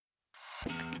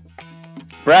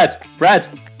Brad,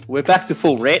 we're back to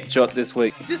full RANTJOT this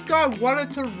week. This guy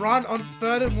wanted to run on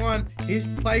 3rd and 1. His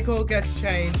play call gets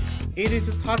changed. It is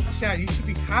a touchdown. You should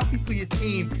be happy for your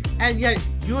team. And yet,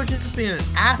 you're just being an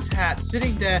asshat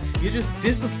sitting there. You're just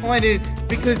disappointed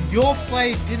because your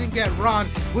play didn't get run,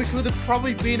 which would have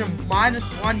probably been a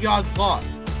 -1 yard loss.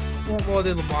 What more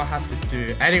did Lamar have to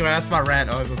do? Anyway, that's my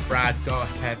rant over. Brad, go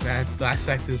ahead, man.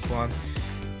 Dissect this one.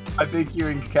 I think you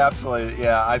encapsulated it.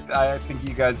 Yeah, I think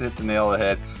you guys hit the nail on the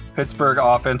head. Pittsburgh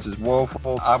offense is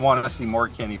woeful. I want to see more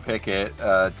Kenny Pickett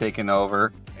taking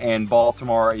over. And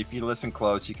Baltimore, if you listen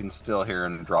close, you can still hear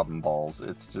him dropping balls.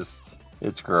 It's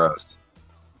gross.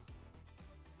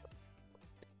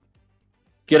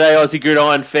 G'day, Aussie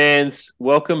Gridiron fans.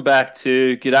 Welcome back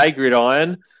to G'day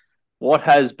Gridiron. What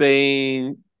has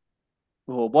become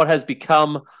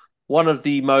one of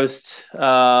the most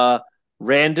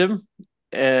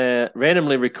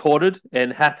randomly recorded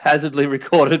and haphazardly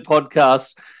recorded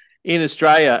podcasts in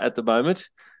Australia at the moment.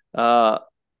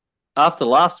 After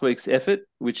last week's effort,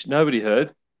 which nobody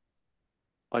heard,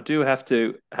 I do have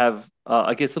to have,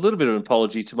 I guess, a little bit of an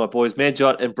apology to my boys,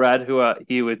 RANTJOT and Brad, who are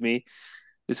here with me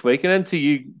this week, and to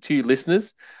you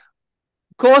listeners.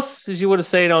 Of course, as you would have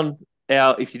seen on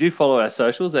if you do follow our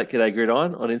socials at G'day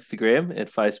Gridiron on Instagram and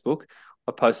Facebook,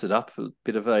 I posted up a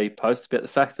bit of a post about the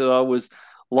fact that I was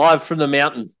live from the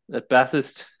mountain at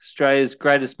Bathurst, Australia's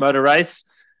greatest motor race.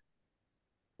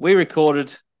 We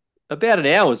recorded about an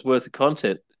hour's worth of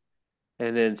content.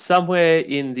 And then somewhere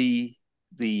in the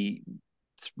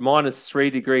 -3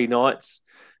 degree nights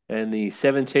and the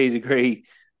 17-degree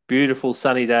beautiful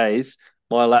sunny days,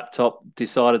 my laptop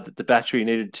decided that the battery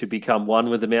needed to become one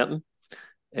with the mountain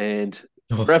and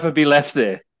forever be left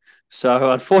there.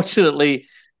 So unfortunately,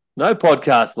 no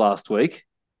podcast last week.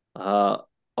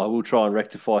 I will try and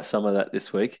rectify some of that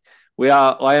this week.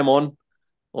 I am on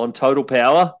total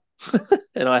power,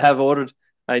 and I have ordered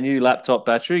a new laptop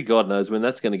battery. God knows when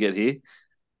that's going to get here.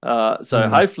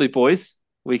 Hopefully, boys,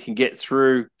 we can get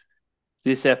through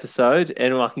this episode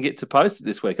and I can get to post it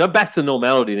this week. I'm back to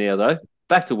normality now, though.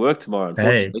 Back to work tomorrow,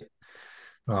 unfortunately.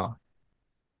 Hey. Oh.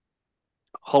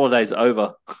 Holiday's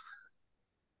over.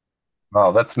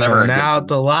 Oh, that's never Turn out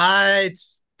the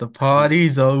lights. The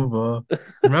party's over.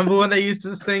 Remember when they used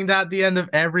to sing that at the end of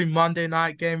every Monday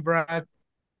night game, Brad?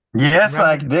 Yes,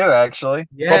 I do, actually.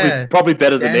 Yeah. Probably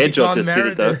better than RANTJOT just did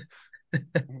it, though.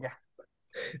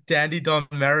 Dandy Don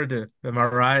Meredith, am I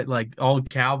right? Like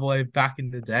old cowboy back in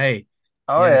the day.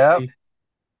 Oh yeah.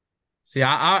 See,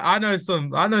 I know some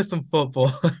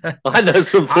football. I know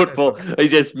some football.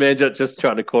 RANTJOT just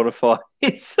trying to quantify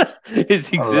his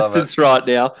existence right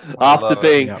now after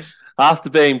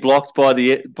being blocked by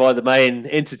the main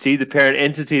entity, the parent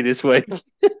entity this week.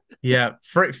 Yeah,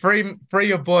 free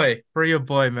your boy,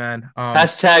 man.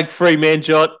 Hashtag free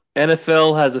RANTJOT.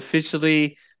 NFL has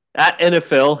officially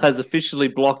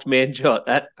blocked RANTJOT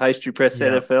at Pastry Press.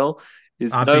 NFL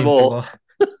is no more.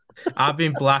 I've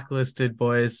been blacklisted,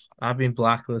 boys. I've been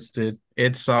blacklisted.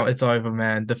 It's over,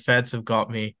 man. The feds have got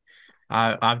me.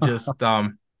 I've just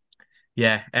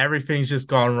everything's just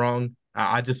gone wrong.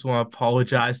 I just want to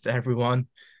apologize to everyone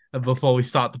before we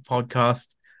start the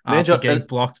podcast for getting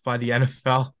blocked by the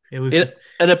NFL. It was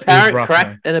an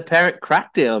apparent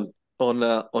crackdown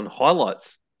on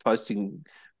highlights posting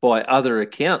by other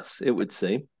accounts, it would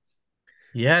seem.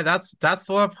 Yeah, that's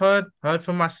what I've heard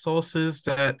from my sources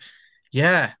that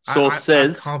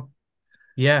says.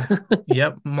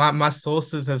 Yep. My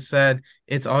sources have said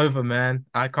it's over, man.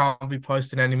 I can't be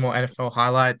posting any more NFL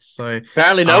highlights. So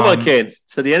apparently no one can.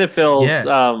 So the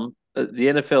NFL's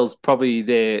probably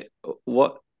their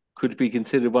what could be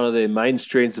considered one of their main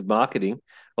streams of marketing,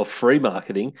 of free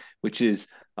marketing, which is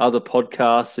other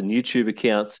podcasts and YouTube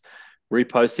accounts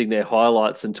reposting their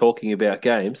highlights and talking about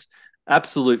games.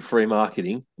 Absolute free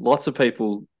marketing. Lots of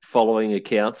people following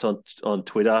accounts on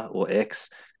Twitter or X,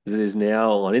 as it is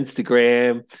now, on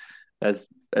Instagram, as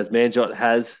RANTJOT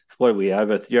has. What are we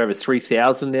over? You're over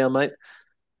 3,000 now, mate.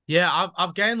 Yeah,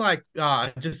 I've gained I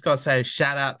just gotta say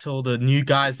shout out to all the new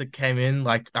guys that came in.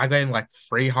 Like I gained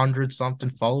 300 something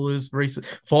followers recently,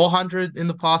 400 in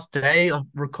the past day of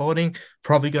recording.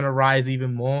 Probably gonna rise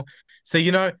even more. So,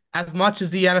 as much as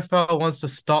the NFL wants to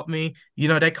stop me,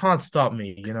 they can't stop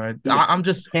me. I'm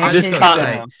just gonna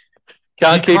say,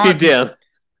 can't keep you down.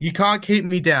 You can't keep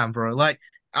me down, bro.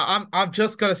 I'm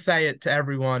just gonna say it to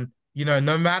everyone.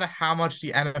 No matter how much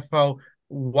the NFL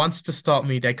wants to stop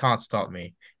me, they can't stop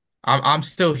me. I'm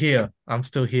still here. Are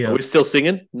we still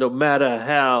singing? No matter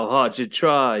how hard you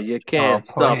try, you can't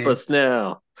stop us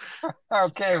now.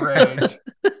 Okay, Rage.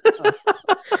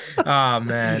 Oh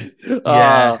man.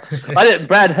 Yeah. I didn't,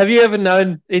 Brad, have you ever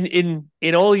known in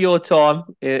all your time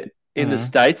in the Mhm.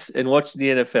 States and watching the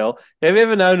NFL, have you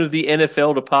ever known of the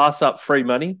NFL to pass up free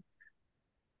money?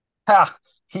 Ha!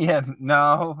 Yeah,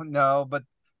 no,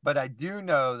 but I do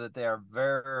know that they are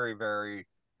very, very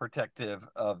protective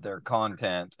of their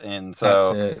content, and That's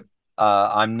so it.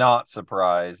 I'm not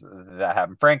surprised that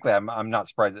happened. Frankly, I'm not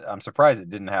surprised. I'm surprised it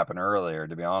didn't happen earlier,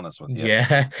 to be honest with you.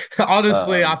 Yeah.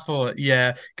 Honestly, I Um, thought,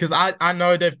 yeah, because I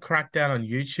know they've cracked down on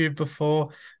YouTube before.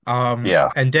 yeah.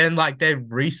 And then like they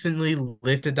recently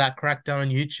lifted that crackdown on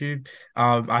YouTube.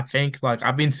 I think like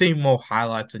I've been seeing more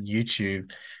highlights on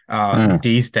YouTube Mm,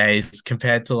 these days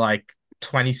compared to like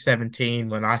 2017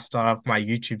 when I started off my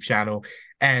YouTube channel,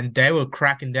 and they were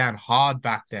cracking down hard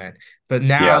back then. But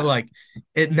now yeah. like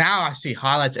now I see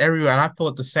highlights everywhere, and I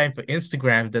thought the same for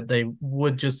Instagram, that they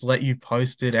would just let you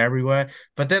post it everywhere.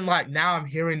 But then like now I'm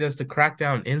hearing there's the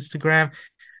crackdown on Instagram.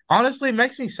 Honestly, it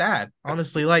makes me sad.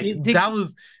 Honestly, like You think that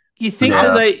was I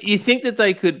Yeah. was you think that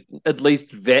they could at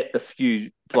least vet a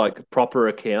few like proper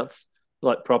accounts,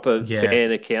 like proper yeah.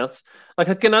 fan accounts? Like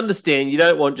I can understand you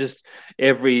don't want just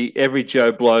every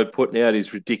Joe Blow putting out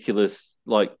his ridiculous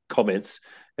like comments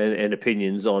and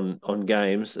opinions on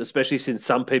games, especially since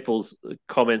some people's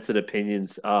comments and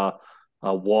opinions are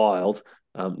wild.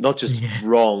 Not just Yeah.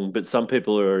 wrong, but some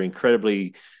people are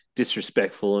incredibly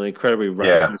disrespectful and incredibly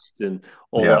Yeah. racist and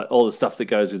Yeah. all the stuff that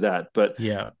goes with that. But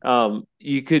Yeah.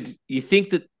 you think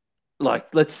that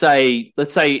like let's say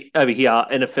over here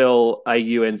NFL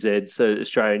AUNZ, so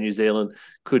Australia New Zealand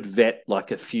could vet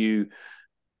like a few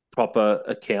proper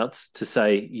accounts to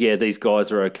say yeah these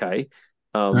guys are okay.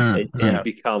 Mm, And mm. Yeah.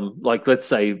 become like let's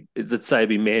say be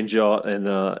Manjot and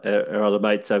our other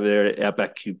mates over there at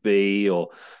Outback QB or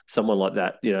someone like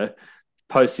that,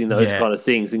 posting those Yeah. kind of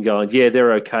things and going, yeah,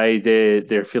 they're okay,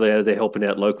 they're affiliated, they're helping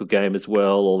out local game as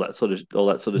well, all that sort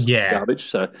of Yeah. garbage.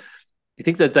 So you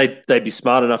think that they'd be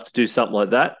smart enough to do something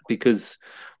like that? Because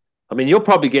I mean, you're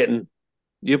probably getting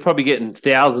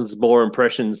thousands more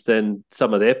impressions than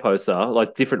some of their posts are,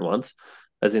 like different ones,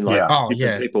 as in like Yeah. Oh different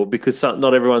yeah. people, because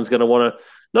not everyone's going to want to,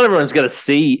 not everyone's going to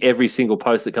see every single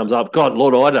post that comes up. God,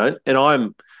 Lord, I don't, and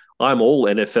I'm all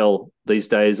NFL these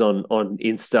days on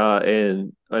Insta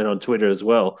and on Twitter as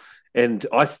well, and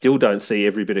I still don't see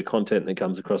every bit of content that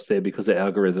comes across there because of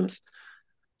algorithms.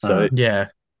 So Mm. Yeah.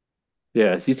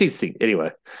 yeah, you see,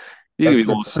 anyway, you can be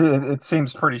more. It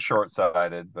seems pretty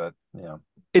short-sighted, but yeah.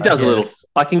 It does a Yeah. little.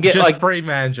 I can get Just like free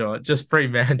Manjot. Just free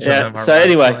Manjot, yeah. am I So right?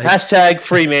 anyway, Like hashtag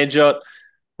free Manjot.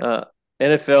 Uh,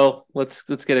 NFL. Let's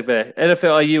get it back.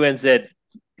 NFL UNZ.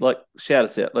 Like shout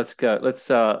us out. Let's go. Let's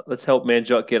help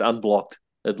Manjot get unblocked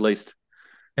at least.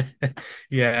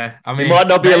 yeah. I He mean, might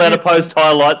not be allowed maybe to it's post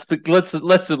highlights, but let's at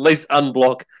least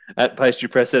unblock at Pastry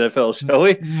Press NFL, shall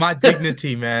we? my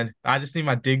dignity, man. I just need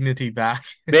my dignity back.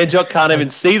 Manjot can't even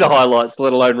That's see the highlights,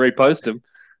 let alone repost them.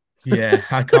 Yeah,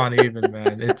 I can't even,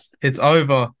 man. It's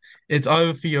over. It's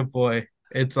over for your boy.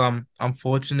 It's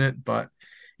unfortunate, but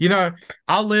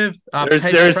I'll live. There's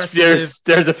Pastry there's Press will live. there's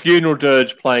there's a funeral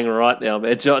dirge playing right now,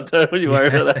 Manjot. Don't you worry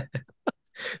about Yeah. that.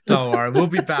 Don't worry, we'll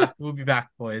be back. We'll be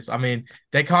back, boys. I mean,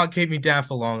 they can't keep me down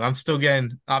for long. I'm still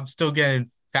getting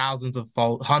hundreds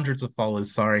of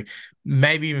followers, sorry.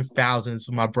 Maybe even thousands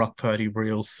of my Brock Purdy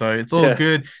reels. So it's all Yeah.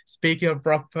 good. Speaking of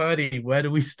Brock Purdy, where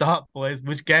do we start, boys?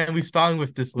 Which game are we starting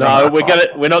with this week? No,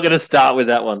 we're not gonna start with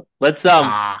that one. Let's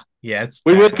Yeah, it's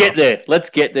we fair will get enough. there. Let's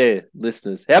get there,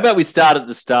 listeners. How about we start at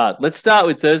the start? Let's start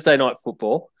with Thursday night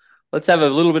football. Let's have a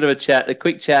little bit of a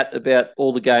quick chat about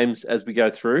all the games as we go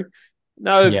through.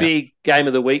 No Yeah. big game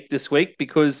of the week this week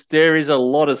because there is a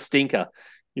lot of stinker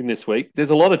in this week.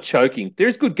 There's a lot of choking.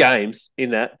 There's good games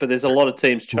in that, but there's a lot of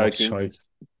teams Love choking. show.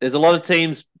 There's a lot of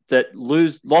teams that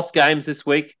lost games this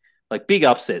week, like big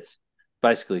upsets,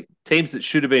 basically. Teams that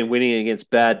should have been winning against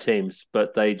bad teams,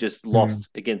 but they just lost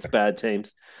against bad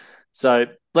teams. So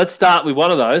let's start with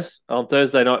one of those on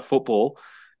Thursday night football.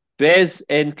 Bears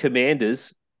and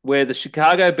Commanders, where the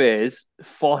Chicago Bears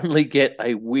finally get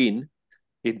a win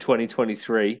in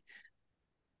 2023,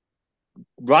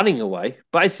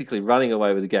 basically running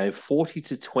away with the game,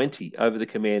 40-20 over the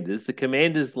Commanders. The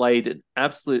Commanders laid an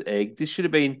absolute egg. This should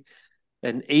have been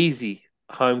an easy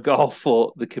home goal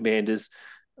for the Commanders.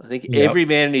 I think Yep. every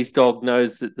man and his dog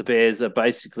knows that the Bears are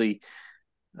basically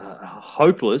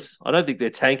hopeless. I don't think they're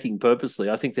tanking purposely.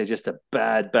 I think they're just a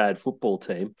bad football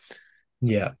team.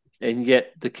 Yeah. And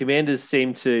yet the Commanders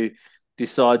seem to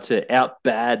decide to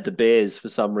outbad the Bears for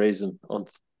some reason on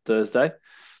Thursday.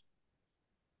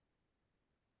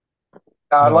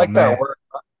 I Oh like that man. word.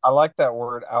 I like that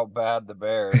word. Outbad the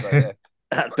Bears.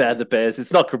 At bad the Bears.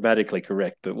 It's not grammatically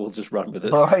correct, but we'll just run with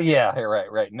it. Oh yeah,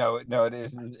 right. No, it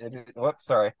is. Whoops,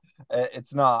 sorry,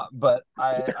 it's not. But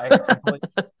I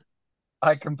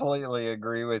completely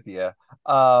agree with you.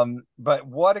 But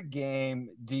what a game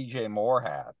DJ Moore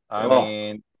had. I Oh,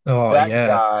 mean, Oh that yeah.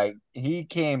 guy, he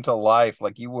came to life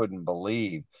like you wouldn't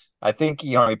believe. I think,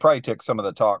 he probably took some of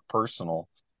the talk personal,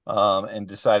 and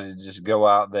decided to just go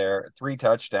out there, 3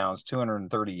 touchdowns,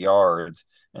 230 yards,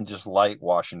 and just light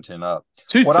Washington up.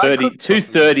 What I 230,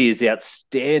 couldn't believe, is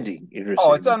outstanding in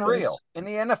oh, it's receiving terms. unreal. In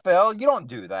the NFL, you don't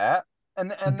do that.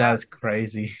 And That's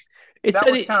crazy. It's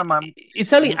that was kind only of my,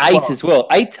 it's only eight well, as well.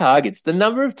 8 targets. The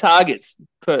number of targets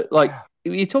per like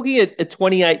you're talking a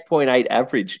 28.8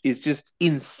 average is just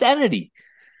insanity.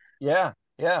 yeah,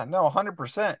 yeah, no,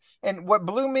 100%. And what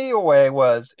blew me away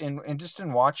was in just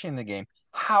in watching the game,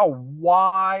 how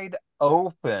wide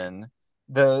open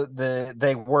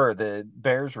the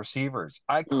Bears receivers.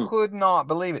 I Mm. could not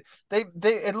believe it. They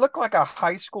it looked like a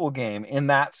high school game in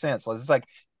that sense. It's like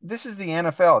this is the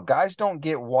NFL. Guys don't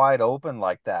get wide open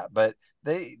like that, but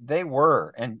they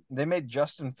were, and they made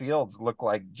Justin Fields look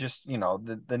like just,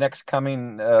 the next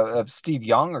coming of Steve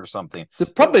Young or something.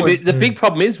 It was, The big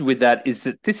problem is with that is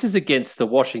that this is against the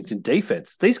Washington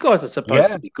defense. These guys are supposed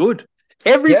to yeah, be good.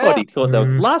 yeah, Everybody thought that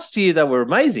Mm. last year they were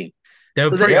amazing. They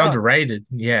were So pretty that yeah. underrated.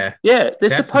 Yeah, yeah,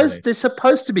 definitely. they're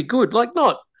supposed to be good. Like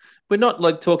not we're not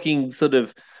like talking sort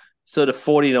of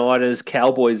 49ers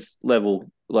Cowboys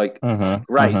level like Mm-hmm.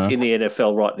 great Mm-hmm. in the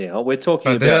NFL right now. We're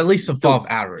talking But they're about at least still above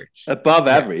average. above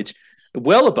Yeah. average,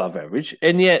 well above average,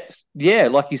 and yet yeah,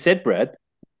 like you said, Brad,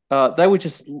 they were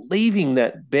just leaving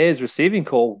that Bears receiving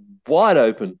call wide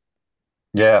open.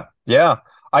 Yeah, yeah.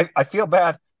 I feel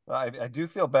bad. I do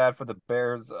feel bad for the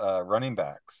Bears running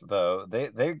backs though.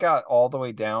 They got all the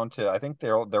way down to, I think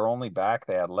their only back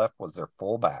they had left was their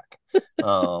fullback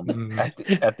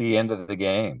Mm. at the end of the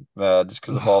game, just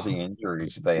because of all the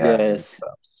injuries they had and Yes.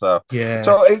 stuff. So Yeah.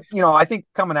 so I think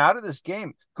coming out of this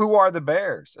game, who are the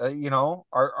Bears? Are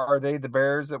they the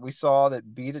Bears that we saw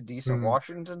that beat a decent Mm.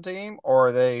 Washington team, or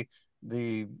are they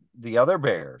the other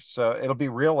Bears? So it'll be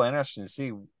real interesting to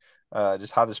see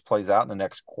just how this plays out in the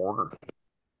next quarter.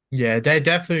 Yeah, they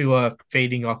definitely were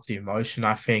feeding off the emotion,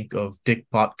 I think, of Dick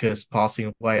Butkus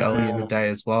passing away early in the Mm, day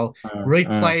as well. mm.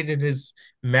 Replayed in his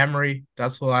memory.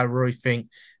 That's what I really think.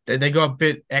 They got a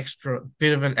bit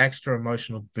of an extra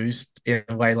emotional boost in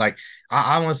a way. Like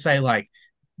I want to say like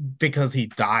because he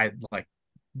died, like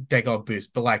they got a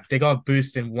boost, but like they got a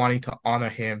boost in wanting to honor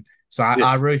him. So I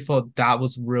Yes. really thought that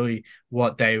was really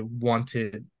what they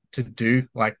wanted to do,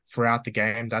 like throughout the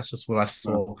game. That's just what I Mm,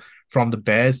 saw from the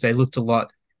Bears. They looked a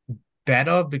lot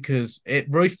better because it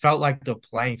really felt like they're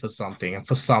playing for something and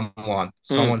for Mm.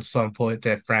 someone so important to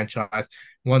their franchise.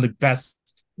 One of the best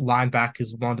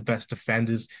linebackers, one of the best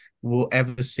defenders we'll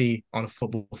ever see on a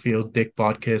football field. Dick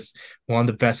Butkus, one of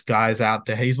the best guys out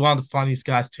there. He's one of the funniest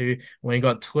guys too. When he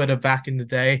got Twitter back in the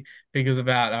day, because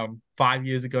about 5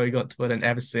 years ago he got Twitter, and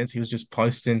ever since he was just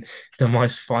posting the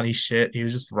most funny shit. He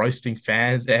was just roasting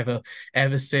fans ever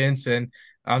since, and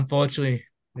unfortunately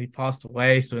he passed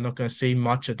away, so we're not going to see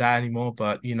much of that anymore.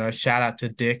 But shout out to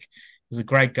Dick. He was a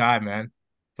great guy, man.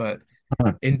 But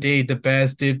mm. indeed, the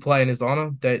Bears did play in his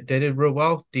honor. They did real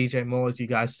well. DJ Moore, as you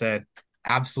guys said,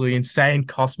 absolutely insane.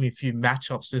 Cost me a few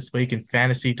matchups this week in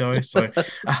fantasy, though. So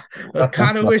I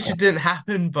kind of wish it didn't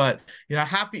happen, but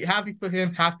happy for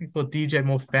him, happy for DJ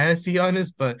Moore fantasy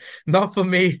owners, but not for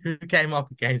me who came up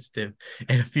against him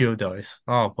in a few of those.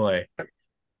 Oh boy. Right.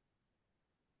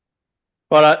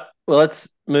 Well, let's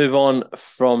move on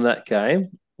from that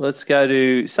game. Let's go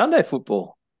to Sunday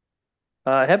football.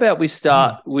 How about we Hmm.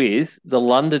 start with the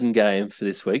London game for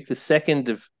this week, the second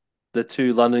of the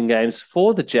two London games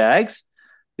for the Jags,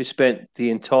 who spent the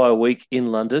entire week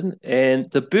in London, and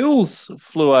the Bills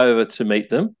flew over to meet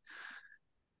them.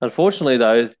 Unfortunately,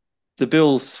 though, the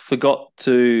Bills forgot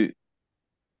to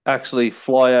actually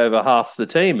fly over half the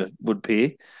team, it would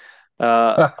appear.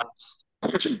 Uh,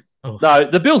 Oh, No,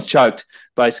 the Bills choked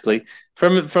basically.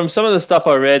 From some of the stuff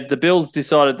I read, the Bills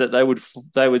decided that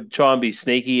they would try and be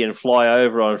sneaky and fly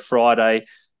over on Friday,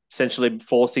 essentially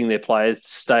forcing their players to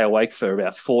stay awake for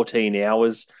about 14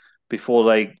 hours before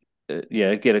they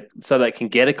so they can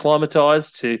get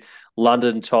acclimatized to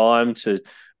London time to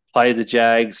play the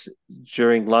Jags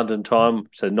during London time,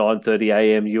 so 9:30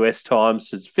 a.m. US time.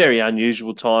 So it's a very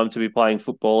unusual time to be playing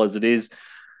football as it is.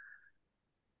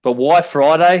 But why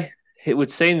Friday? It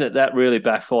would seem that really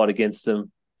backfired against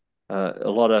them. A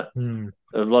lot of hmm.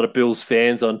 a lot of Bills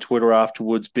fans on Twitter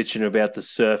afterwards bitching about the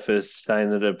surface,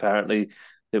 saying that apparently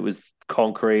it was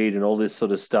concrete and all this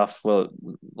sort of stuff. Well,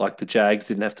 like the Jags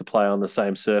didn't have to play on the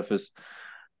same surface,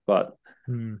 but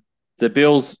The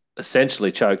Bills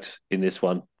essentially choked in this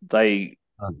one. They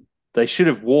should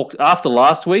have walked after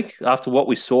last week, after what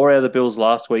we saw out of the Bills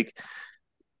last week.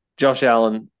 Josh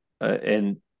Allen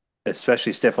and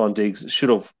especially Stephon Diggs should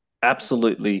have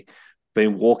absolutely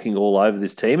been walking all over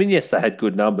this team. And yes, they had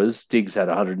good numbers. Diggs had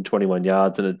 121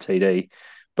 yards and a TD,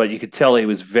 but you could tell he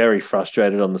was very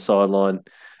frustrated on the sideline,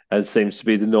 as seems to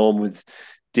be the norm with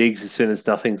Diggs. As soon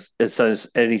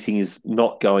as anything is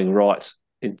not going right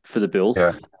for the Bills,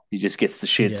 he just gets the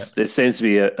shits. Yeah. There seems to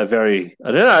be a very,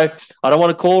 I don't know, I don't want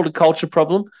to call it a culture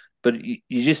problem, but you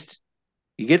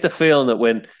get the feeling that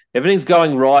when everything's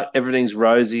going right, everything's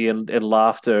rosy and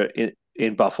laughter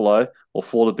in Buffalo, or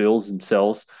for the Bills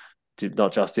themselves,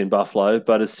 not just in Buffalo.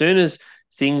 But as soon as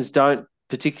things don't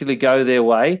particularly go their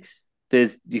way,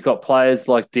 you've got players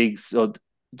like Diggs or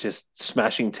just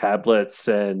smashing tablets,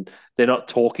 and they're not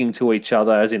talking to each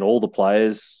other, as in all the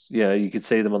players. You could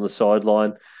see them on the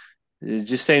sideline. It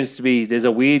just seems to be there's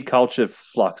a weird culture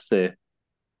flux there.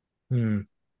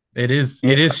 It is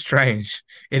strange.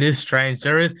 It is strange.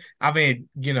 There is, I mean,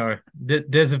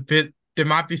 there's there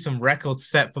might be some records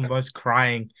set for most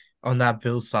crying on that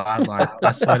Bills sideline.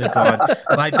 I swear to God.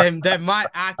 Like they might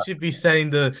actually be setting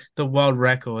the world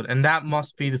record, and that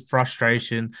must be the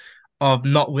frustration of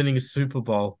not winning a Super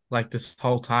Bowl like this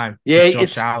whole time. Yeah,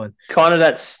 Josh Allen. Kind of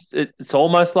it's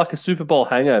almost like a Super Bowl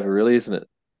hangover, really, isn't it?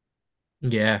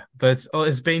 Yeah, but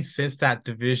it's been since that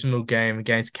divisional game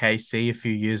against KC a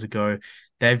few years ago.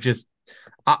 They've just,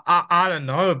 I don't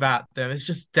know about them. It's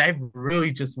just they've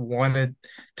really just wanted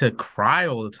to cry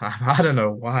all the time. I don't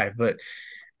know why, but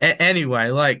anyway,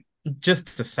 like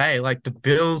just to say, like the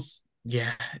Bills,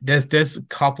 yeah, there's a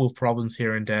couple of problems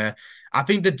here and there. I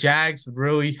think the Jags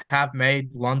really have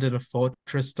made London a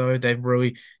fortress, though. They've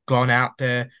really gone out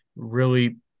there,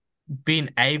 really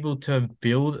been able to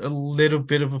build a little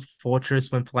bit of a fortress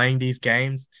when playing these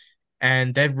games,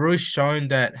 and they've really shown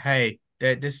that, hey,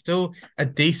 they're still a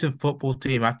decent football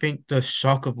team. I think the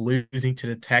shock of losing to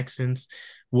the Texans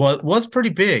was pretty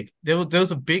big. There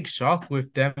was a big shock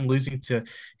with them losing to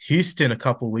Houston a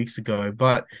couple of weeks ago,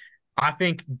 but I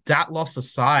think that loss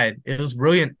aside, it was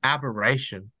really an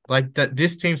aberration. Like that,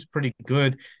 this team's pretty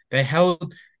good. They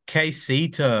held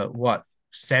KC to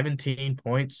 17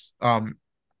 points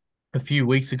a few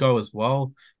weeks ago as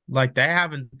well. Like they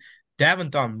haven't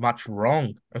done much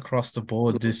wrong across the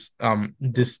board. This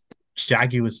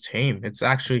Jaguars team, it's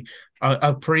actually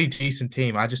a pretty decent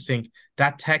team. I just think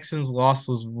that Texans loss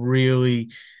was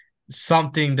really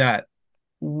something that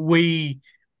we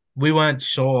weren't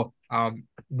sure.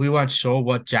 We weren't sure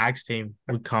what Jags team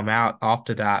would come out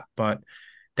after that, but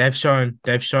they've shown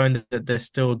that they're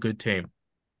still a good team.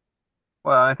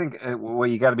 Well, I think what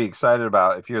you got to be excited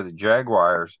about if you're the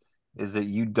Jaguars is that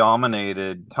you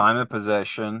dominated time of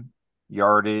possession,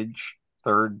 yardage,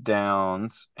 third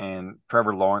downs, and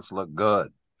Trevor Lawrence looked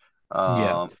good.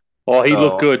 Yeah. Oh, he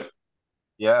looked good.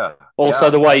 Yeah. Also,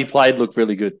 the way he played looked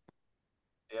really good.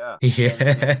 Yeah.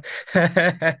 Yeah.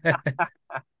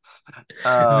 It's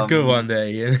a good one there,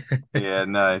 Ian. Yeah,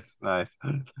 nice.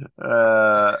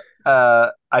 I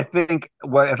think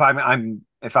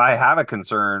if I have a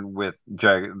concern with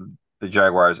the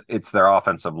Jaguars, it's their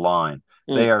offensive line.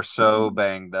 They are so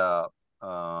banged up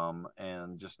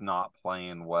and just not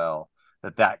playing well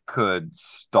that could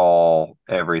stall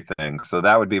everything. So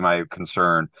that would be my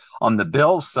concern. On the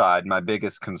Bills side, my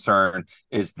biggest concern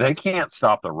is they can't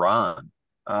stop the run.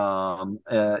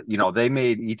 They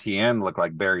made ETN look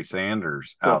like Barry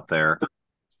Sanders out there.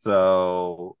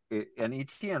 So, and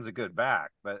ETN's a good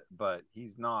back, but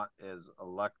he's not as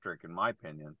electric, in my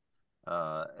opinion,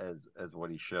 as what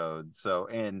he showed. So,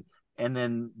 and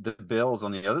then the Bills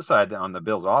on the other side, on the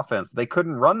Bills offense, they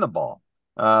couldn't run the ball.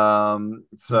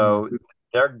 So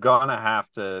they're gonna have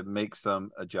to make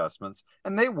some adjustments,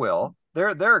 and they will. They're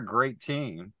a great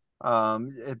team.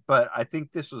 But I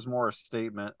think this was more a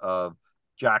statement of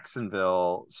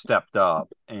Jacksonville stepped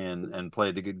up and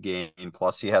played a good game.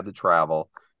 Plus, he had the travel.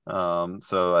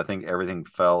 So I think everything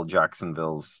fell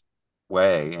Jacksonville's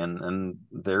way, and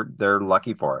they're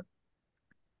lucky for it.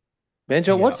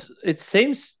 RANTJOT, it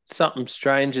seems something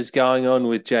strange is going on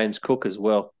with James Cook as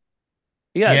well.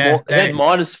 He had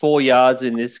 -4 yards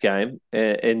in this game,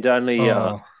 and only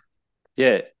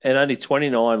only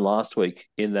 29 last week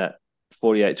in that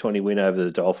 48-20 win over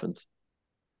the Dolphins.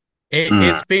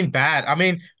 It's been bad. I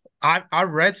mean, I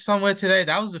read somewhere today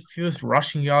that was the fewest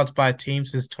rushing yards by a team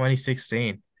since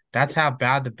 2016. That's how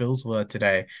bad the Bills were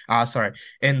today.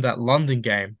 In that London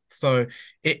game. So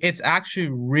it's actually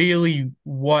really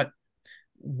what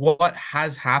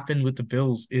has happened with the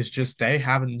Bills is just they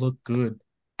haven't looked good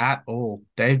at all.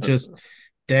 They've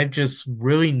they've just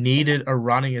really needed a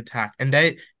running attack. And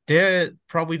they're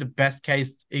probably the best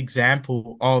case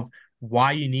example of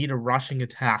why you need a rushing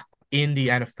attack in the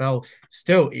NFL.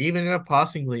 Still, even in a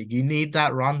passing league, you need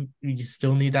that run. You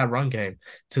still need that run game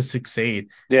to succeed.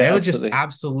 Yeah, They were just absolutely.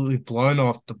 absolutely blown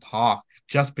off the park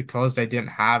just because they didn't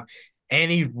have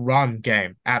any run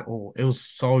game at all. It was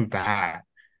so bad.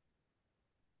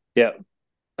 Yeah,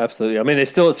 absolutely. I mean, they're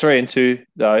still at 3-2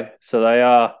 though, so they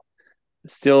are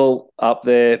still up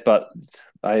there. But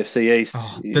AFC East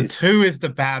Oh, the is two is the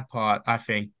bad part, I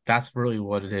think. That's really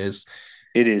what it is.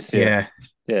 it is. Yeah,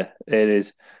 Yeah. yeah, it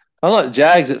is. Unlike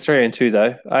Jags at 3-2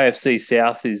 though, AFC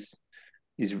South is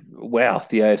wow.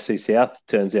 The AFC South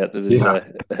turns out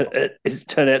that it's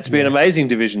turned out to be an Yeah. amazing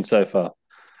division so far.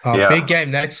 Big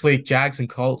game next week, Jags and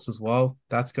Colts as well.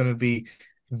 That's going to be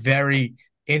very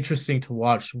interesting to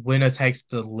watch. Winner takes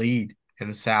the lead in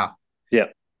the South. Yeah,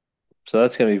 so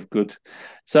that's going to be good.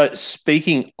 So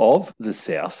speaking of the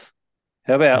South,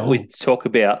 how about we talk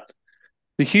about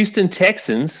the Houston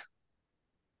Texans,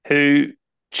 who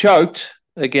choked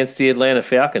against the Atlanta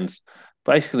Falcons,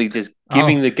 basically just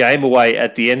giving the game away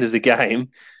at the end of the game.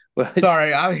 Well,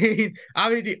 sorry, I mean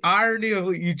the irony of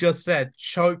what you just said,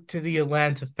 choked to the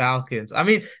Atlanta Falcons. I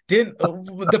mean, didn't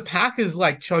the Packers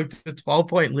like choked the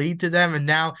 12-point lead to them, and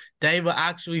now they were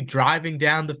actually driving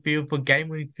down the field for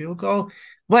game-winning field goal?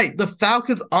 Wait, the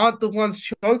Falcons aren't the ones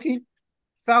choking?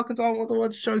 Falcons aren't the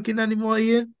ones choking anymore,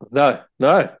 Ian? No,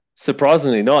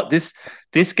 surprisingly not.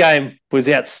 This game was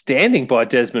outstanding by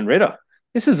Desmond Ridder.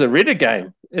 This is a Ridder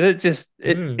game. And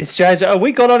it's changed. Oh,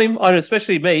 we got on him, and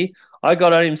especially me. I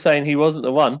got on him saying he wasn't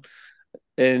the one,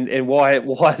 and why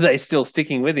are they still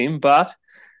sticking with him? But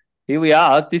here we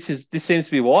are. This seems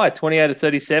to be why. 28 to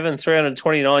 37,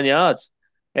 329 yards,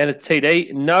 and a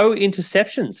TD, no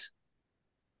interceptions.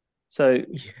 So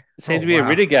it seemed to be a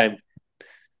Ridder game.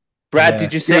 Brad,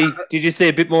 did you see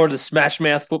a bit more of the smash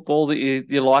mouth football that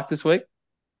you liked this week?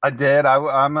 I did.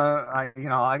 I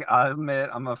admit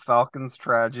I'm a Falcons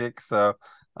tragic, so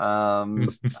I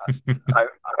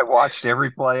watched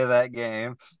every play of that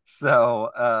game. So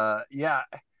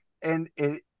and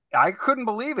I couldn't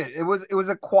believe it. It was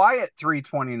a quiet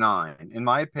 329 in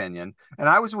my opinion. And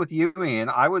I was with you, Ian.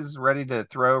 I was ready to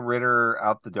throw Ridder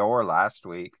out the door last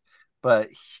week, but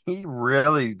he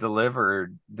really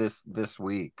delivered this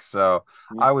week. So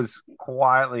I was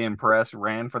quietly impressed,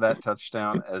 ran for that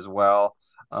touchdown as well.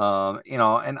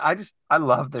 And I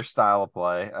love their style of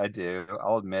play. I do.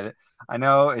 I'll admit it. I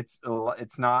know it's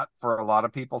not for a lot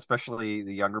of people, especially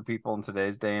the younger people in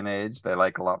today's day and age. They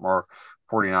like a lot more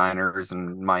 49ers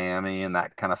and Miami and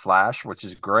that kind of flash, which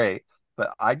is great.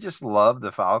 But I just love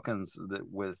the Falcons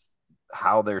with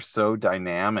how they're so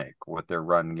dynamic with their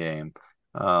run game.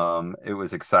 It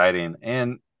was exciting.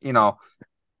 And,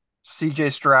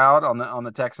 CJ Stroud on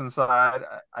the Texans side,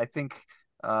 I think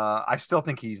I still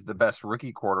think he's the best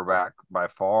rookie quarterback by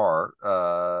far,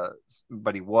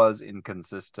 but he was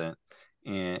inconsistent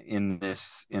in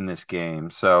this game.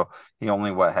 So he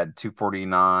only had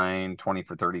 249, 20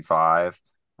 for 35.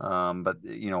 But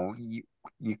you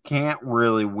can't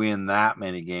really win that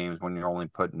many games when you're only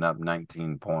putting up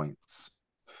 19 points.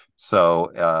 So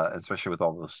especially with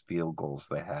all those field goals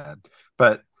they had.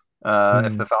 But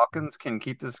if the Falcons can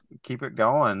keep it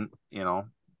going,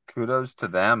 kudos to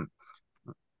them.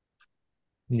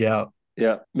 Yeah.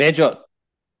 RANTJOT,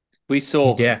 we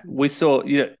saw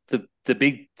the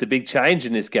big change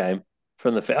in this game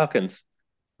from the Falcons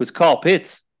was Kyle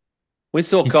Pitts. We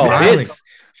saw Kyle Pitts.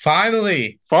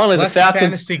 Finally, the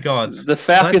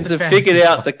Falcons have figured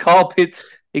out that Kyle Pitts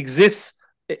exists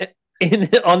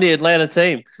on the Atlanta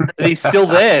team, but he's still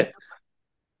there.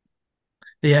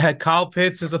 Yeah, Kyle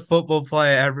Pitts is a football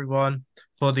player, everyone,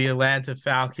 for the Atlanta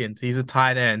Falcons. He's a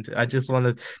tight end. I just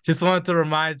wanted to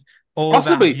remind all of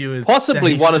our viewers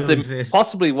possibly one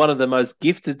of the most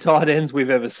gifted tight ends we've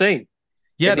ever seen.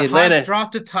 Yeah, the highest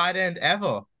drafted tight end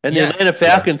ever. And the Atlanta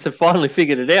Falcons have finally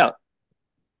figured it out.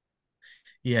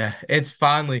 Yeah, it's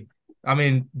finally. I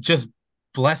mean, just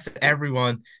bless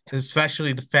everyone,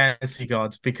 especially the fantasy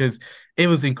gods, because it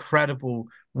was incredible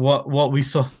what we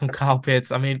saw from Kyle Pitts.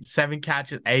 I mean, 7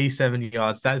 catches, 87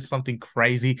 yards. That is something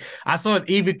crazy. I saw an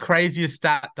even crazier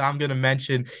stat that I'm going to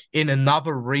mention in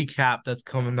another recap that's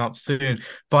coming up soon.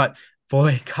 But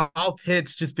boy, Kyle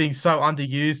Pitts just being so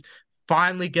underused,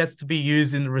 finally gets to be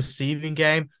used in the receiving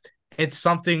game. It's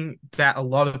something that a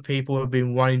lot of people have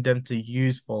been wanting them to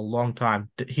use for a long time.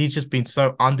 He's just been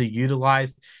so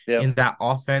underutilized in that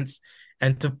offense.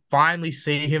 And to finally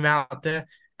see him out there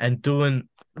and doing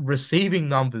receiving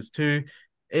numbers too,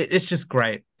 it's just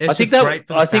great. I think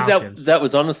that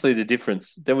was honestly the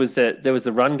difference. There was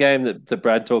the run game that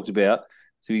Brad talked about,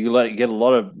 So you get a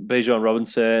lot of Bijan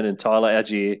Robinson and Tyler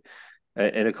Algier,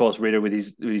 and of course Ritter with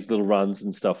his little runs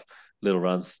and stuff. Little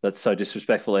runs. That's so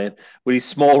disrespectful, Ian. With his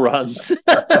small runs.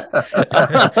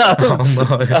 Oh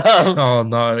no. um, Oh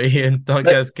no, Ian, don't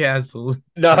get us cancelled.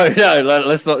 no,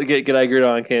 let's not get Gday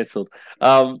Gridiron cancelled.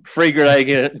 Free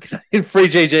Gday, free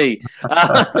GG.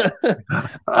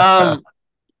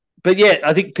 But yeah,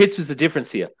 I think Pitts was the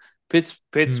difference here. Pitts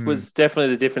was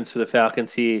definitely the difference for the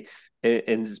Falcons here,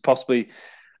 and it's possibly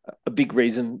a big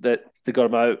reason that they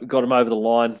got him over the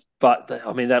line. But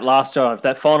I mean, that last drive,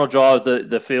 that final drive,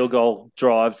 the field goal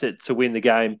drive to win the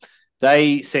game,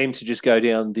 they seemed to just go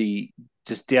down the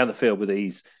field with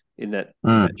ease in that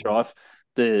drive.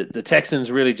 The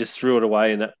Texans really just threw it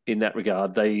away in that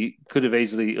regard. They could have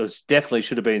definitely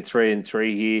should have been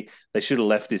 3-3 here. They should have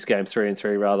left this game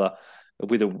 3-3 rather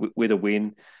with a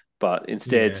win, but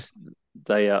instead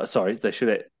they should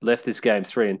have left this game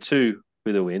 3-2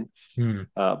 with a win.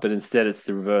 But instead it's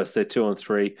the reverse. They're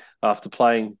 2-3 after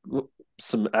playing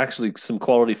some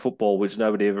quality football, which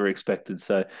nobody ever expected.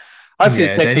 So hopefully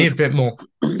the Texans, they need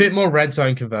a bit more red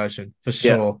zone conversion for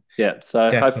sure. Yeah.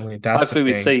 So definitely, hopefully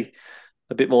we see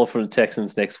a bit more from the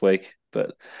Texans next week.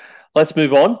 But let's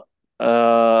move on.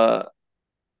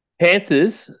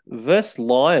 Panthers versus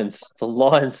Lions. The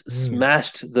Lions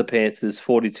smashed the Panthers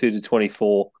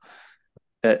 42-24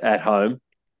 at home.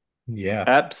 Yeah.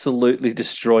 Absolutely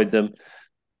destroyed them.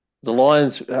 The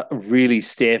Lions are really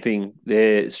stamping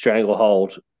their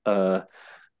stranglehold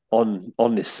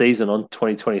on this season, on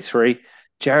 2023.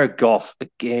 Jared Goff,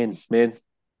 again, man,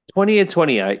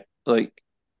 20-28. And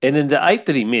then the 8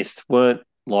 that he missed weren't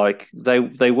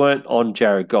they weren't on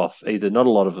Jared Goff either. Not a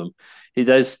lot of them. His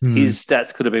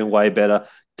stats could have been way better.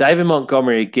 David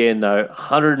Montgomery again, though,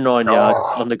 109 yards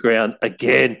on the ground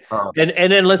again.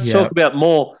 And then let's talk about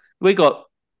more. We got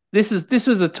this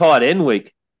was a tight end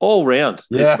week all round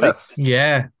this week.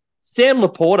 Yeah. Sam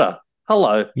Laporta.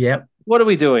 Hello. Yep. What are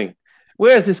we doing?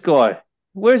 Where is this guy?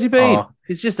 Where has he been?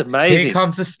 He's just amazing. Here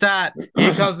comes the stat.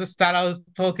 I was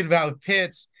talking about with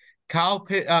Pitts.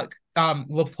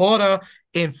 Laporta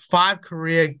in 5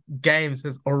 career games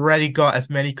has already got as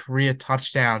many career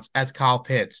touchdowns as Kyle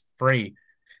Pitts. 3.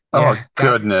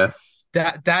 Goodness.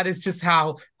 That is just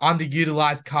how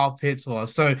underutilized Kyle Pitts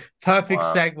was. So perfect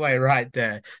segue right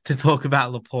there to talk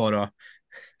about Laporta.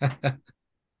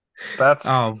 That's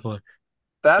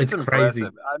it's impressive. Crazy.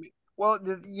 I mean, well,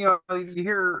 you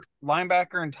hear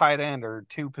linebacker and tight end are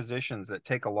 2 positions that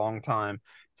take a long time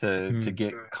to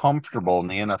get comfortable in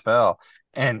the NFL,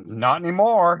 and not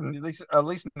anymore. At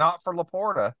least not for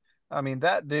Laporta. I mean,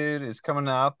 that dude is coming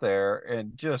out there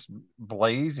and just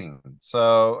blazing.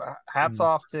 So hats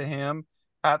off to him.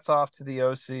 Hats off to the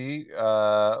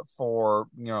OC for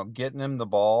getting him the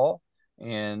ball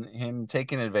and him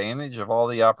taking advantage of all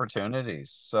the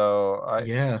opportunities. So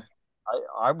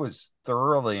I was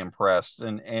thoroughly impressed,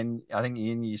 and I think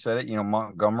Ian, you said it.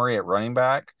 Montgomery at running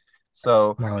back.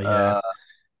 So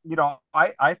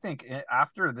I think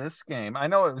after this game, I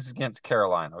know it was against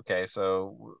Carolina. Okay,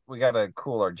 so we got to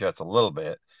cool our jets a little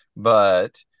bit,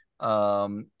 but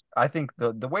I think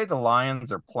the way the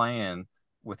Lions are playing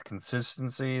with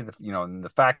consistency, and the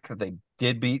fact that they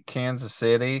did beat Kansas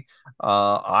City,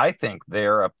 I think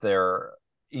they're up there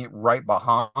right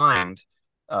behind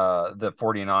the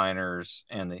 49ers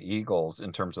and the Eagles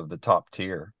in terms of the top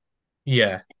tier.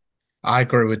 Yeah. I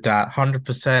agree with that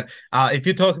 100%. If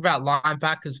you talk about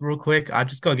linebackers real quick, I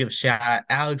just gotta give a shout out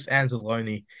Alex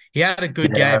Anzalone. He had a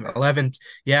good game. 11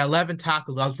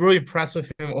 tackles. I was really impressed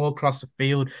with him all across the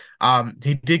field.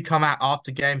 He did come out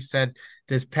after game, said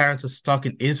his parents are stuck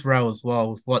in Israel as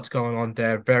well with what's going on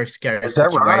there. Very scary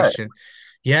situation. Right?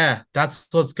 Yeah, that's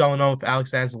what's going on with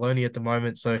Alex Anzalone at the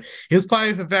moment. So he was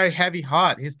playing with a very heavy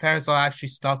heart. His parents are actually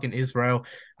stuck in Israel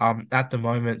at the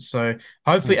moment. So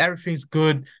hopefully everything's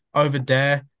good over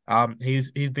there.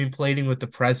 He's been pleading with the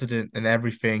president and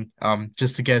everything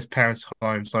just to get his parents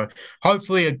home. So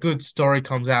hopefully a good story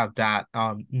comes out of that.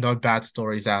 No bad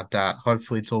stories out of that.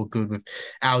 Hopefully it's all good with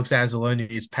Alex Anzalone and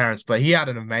his parents. But he had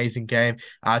an amazing game.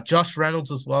 Josh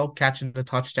Reynolds as well, catching the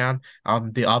touchdown.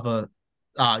 The other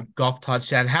Goff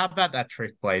touchdown. How about that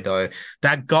trick play though?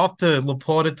 That Goff to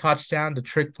Laporta touchdown, the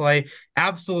trick play,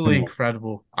 absolutely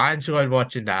incredible. I enjoyed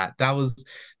watching that. That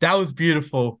was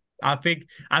beautiful. I think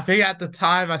at the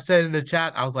time I said in the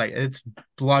chat, I was like, it's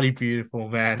bloody beautiful,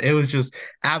 man. It was just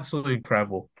absolutely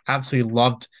incredible. Absolutely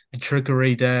loved the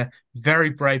trickery there. Very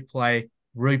brave play.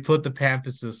 Really put the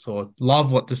Panthers to the sword.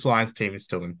 Love what this Lions team is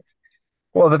doing.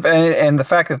 Well, and the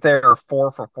fact that they're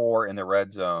 4 for 4 in the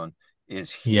red zone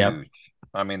is huge. Yep.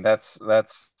 I mean, that's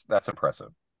impressive.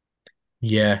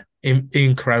 Yeah,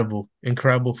 incredible,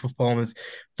 incredible performance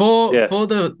Yeah. for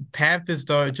the Panthers.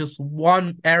 Though, just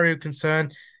one area of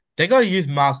concern: they got to use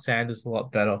Miles Sanders a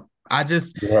lot better. Yeah. I I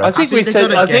think think we've they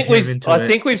got said to get him into I it.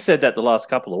 think we've said that the last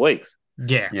couple of weeks.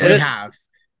 Yeah, And we Yes. it's have,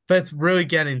 but it's really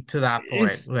getting to that point.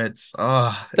 is Where it's just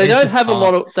tough. they don't have a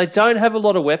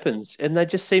lot of weapons, and they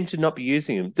just seem to not be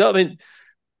using them. I mean,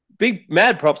 big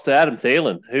mad props to Adam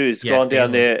Thielen, who's Yeah, gone down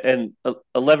Thielen. there and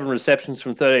 11 receptions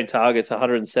from 13 targets,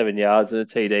 107 yards and a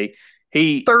TD.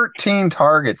 He 13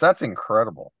 targets. That's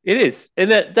incredible. It is,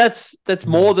 and that's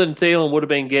more Mm. than Thielen would have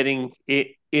been getting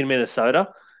in Minnesota,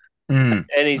 Mm.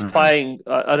 and he's Mhm. playing.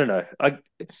 I don't know.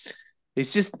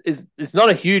 It's not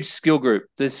a huge skill group.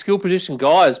 There's skill position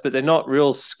guys, but they're not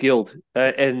real skilled,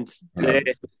 and Yeah.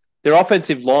 their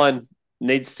offensive line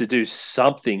needs to do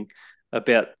something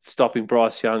about stopping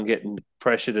Bryce Young getting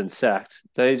pressured and sacked.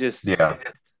 Yeah. They're just Yeah.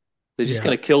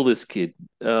 going to kill this kid.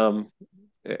 And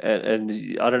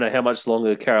I don't know how much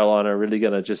longer Carolina are really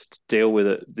going to just deal with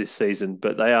it this season,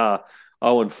 but they are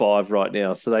 0-5 right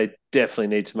now, so they definitely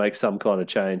need to make some kind of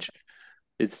change.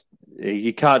 It's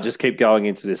You can't just keep going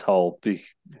into this hole. I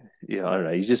don't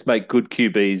know. You just make good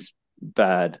QBs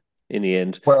bad in the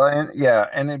end. Well,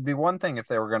 and it'd be one thing if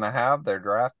they were going to have their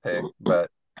draft pick, but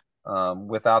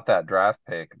without that draft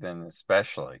pick, then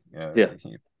especially, Yeah,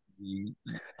 you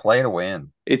play to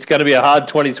win. it's going to be a hard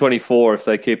 2024 if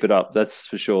they keep it up. That's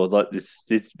for sure. Like it's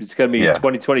going to be Yeah.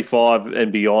 2025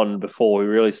 and beyond before we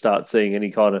really start seeing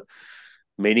any kind of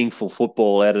meaningful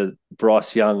football out of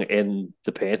Bryce Young and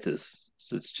the Panthers.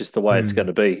 So it's just the way it's going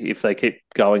to be if they keep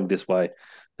going this way.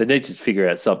 They need to figure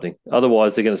out something.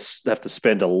 Otherwise, they're going to have to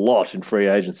spend a lot in free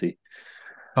agency.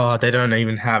 Oh, they don't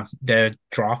even have their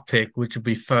draft pick, which would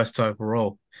be first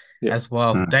overall Yeah. as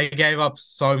well. Mm. They gave up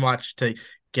so much to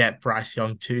get Bryce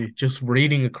Young too. Just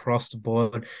reading across the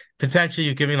board, potentially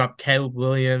you're giving up Caleb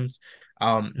Williams,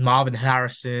 Marvin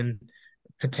Harrison.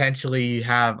 Potentially you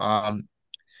have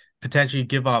potentially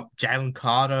give up Jalen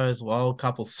Carter as well, a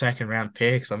couple second round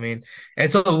picks. I mean,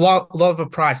 it's a lot of a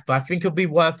price, but I think it'll be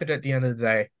worth it at the end of the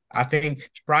day. I think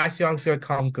Bryce Young's gonna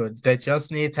come good. They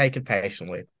just need to take it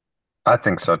patiently. I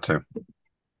think so too.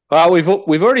 Well, we've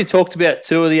already talked about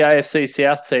two of the AFC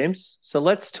South teams, so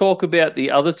let's talk about the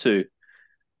other two,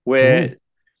 where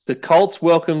the Colts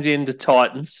welcomed in the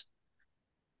Titans,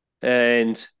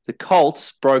 and the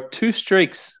Colts broke two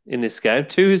streaks in this game,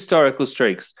 two historical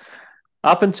streaks.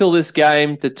 Up until this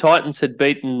game, the Titans had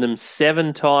beaten them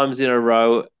 7 times in a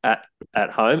row at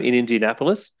home in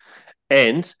Indianapolis,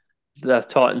 and the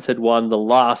Titans had won the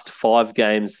last 5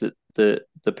 games that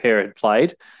the pair had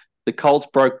played. The Colts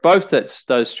broke both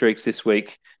those streaks this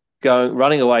week,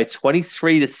 running away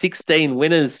 23-16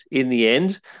 winners in the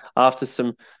end after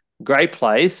some great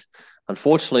plays.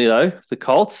 Unfortunately, though, the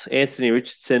Colts, Anthony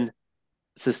Richardson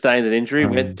sustained an injury,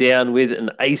 went down with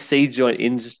an AC joint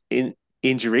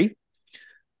injury.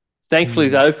 Thankfully,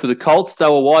 though, for the Colts, they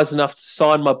were wise enough to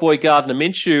sign my boy Gardner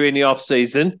Minshew in the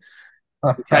offseason.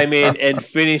 Who came in and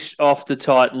finished off the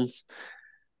Titans,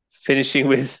 finishing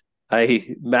with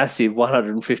a massive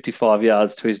 155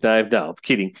 yards to his name. No, I'm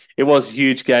kidding. It was a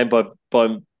huge game by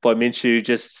Minshew,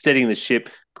 just steadying the ship.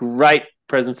 Great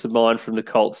presence of mind from the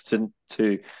Colts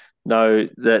to know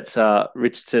that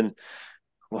Richardson.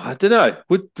 Well, I don't know.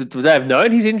 Would they have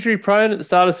known he's injury prone at the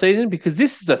start of the season? Because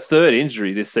this is the 3rd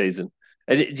injury this season.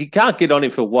 And you can't get on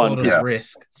him for one.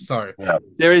 Risk. So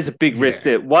there is a big risk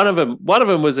there. One of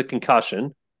them was a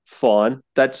concussion. Fine,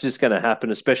 that's just going to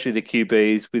happen, especially to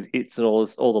QBs with hits and all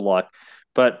the like.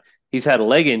 But he's had a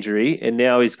leg injury and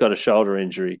now he's got a shoulder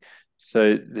injury.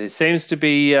 So there seems to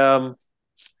be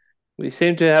we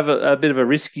seem to have a bit of a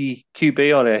risky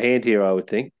QB on our hand here, I would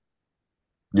think.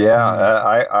 Yeah,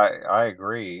 I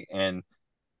agree, and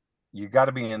you got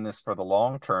to be in this for the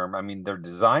long term. I mean, they're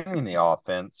designing the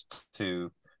offense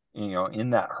to,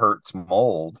 in that Hurts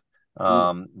mold.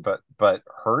 But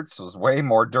Hurts was way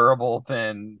more durable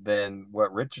than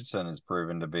what Richardson has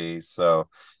proven to be. So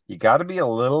you got to be a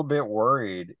little bit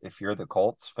worried if you're the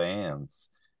Colts fans,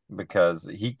 because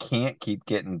he can't keep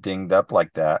getting dinged up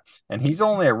like that. And he's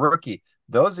only a rookie.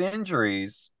 Those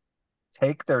injuries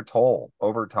take their toll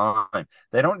over time.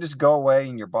 They don't just go away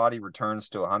and your body returns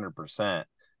to 100%,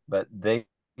 but they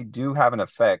do have an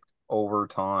effect over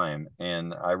time.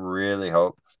 And I really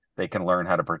hope they can learn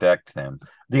how to protect them.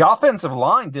 The offensive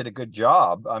line did a good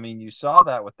job. I mean, you saw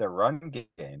that with their run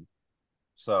game.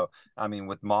 So, I mean,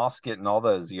 with Moss getting all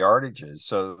those yardages.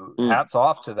 So hats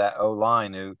off to that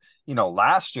O-line who,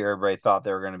 last year everybody thought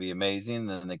they were going to be amazing. And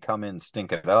then they come in and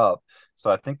stink it up.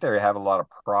 So I think they have a lot of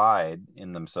pride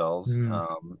in themselves.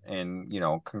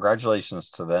 And, congratulations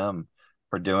to them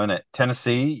for doing it.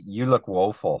 Tennessee, you look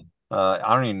woeful.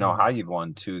 I don't even know how you've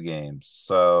won 2 games.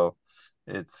 So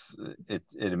it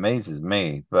amazes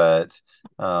me. But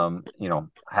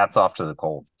hats off to the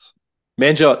Colts.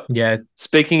 Manjot, Yeah,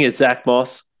 speaking of Zach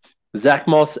Moss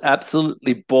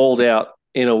absolutely balled out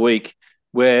in a week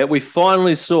where we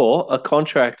finally saw a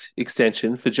contract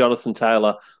extension for Jonathan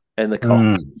Taylor and the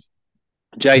Colts.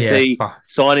 yeah,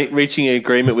 JT reaching an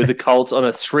agreement with the Colts on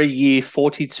a 3-year,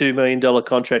 $42 million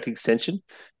contract extension,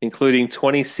 including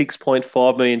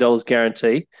 $26.5 million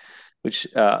guarantee, which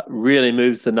really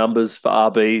moves the numbers for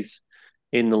RBs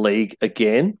in the league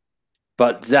again.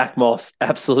 But Zach Moss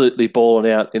absolutely balling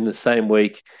out in the same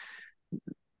week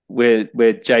where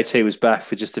JT was back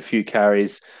for just a few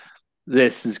carries.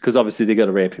 This is because obviously they've got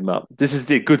to ramp him up. This is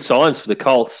the good signs for the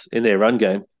Colts in their run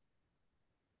game.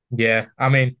 yeah. I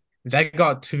mean, they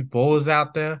got 2 balls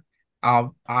out there.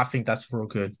 I think that's real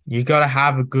good. You got to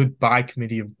have a good buy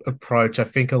committee approach. I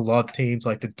think a lot of teams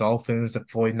like the Dolphins, the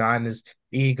 49ers,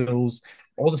 Eagles,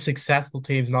 all the successful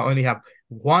teams not only have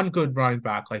one good running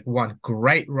back, like one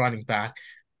great running back,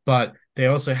 but they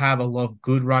also have a lot of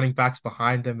good running backs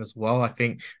behind them as well. I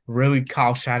think really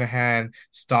Kyle Shanahan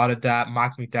started that,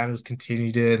 Mike McDaniels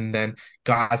continued it, and then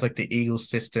guys like the Eagles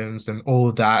systems and all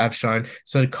of that have shown.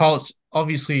 So the Colts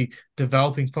obviously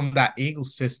developing from that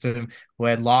Eagles system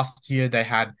where last year they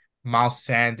had Miles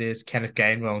Sanders, Kenneth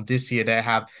Gainwell, and this year they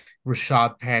have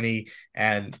Rashad Penny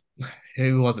and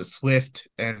who was it, Swift,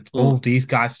 and all of these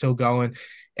guys still going.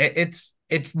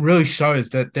 It really shows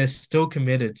that they're still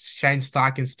committed. Shane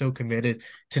Steichen's still committed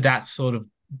to that sort of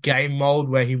game mold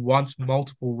where he wants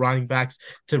multiple running backs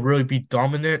to really be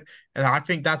dominant. And I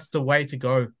think that's the way to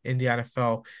go in the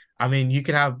NFL. I mean, you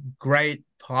can have great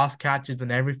pass catches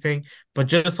and everything, but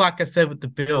just like I said with the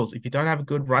Bills, if you don't have a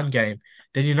good run game,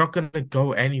 then you're not going to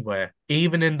go anywhere,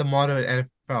 even in the modern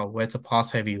NFL where it's a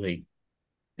pass-heavy league.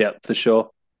 Yeah, for sure.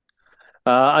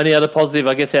 Only other positive,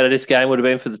 I guess, out of this game would have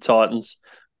been for the Titans.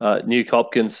 Nuke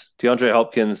Hopkins, DeAndre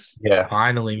Hopkins. Yeah,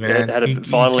 finally, man.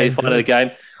 Finally a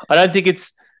game. I don't think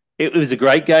it was a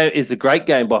great game. It's a great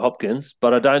game by Hopkins,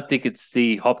 but I don't think it's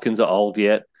the Hopkins are old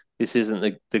yet. This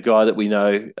isn't the guy that we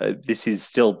know. This is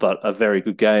still but a very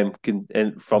good game.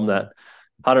 And from that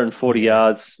 140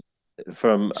 yards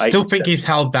from still think he's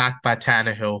held back by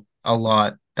Tannehill a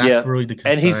lot. That's really the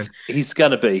concern. And he's going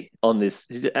to be on this.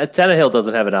 Tannehill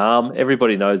doesn't have an arm.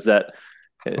 Everybody knows that.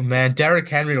 Oh, man, Derrick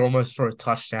Henry almost threw a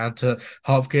touchdown to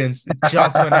Hopkins.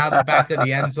 Just went out the back of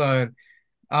the end zone.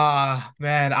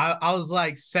 Man, I was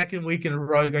like second week in a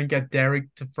row going to get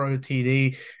Derrick to throw a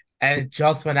TD, and it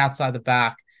just went outside the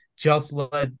back. Just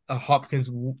led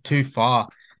Hopkins too far.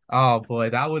 Oh, boy,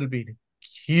 that would have been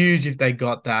huge if they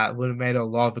got that. Would have made it a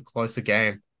lot of a closer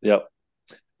game. Yep.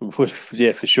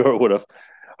 Yeah, for sure it would have.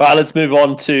 All right, let's move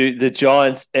on to the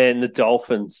Giants and the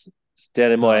Dolphins. It's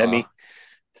down in Miami.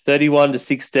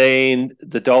 31-16.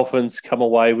 The Dolphins come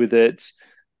away with it,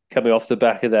 coming off the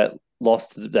back of that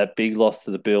big loss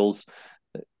to the Bills.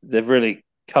 They've really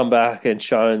come back and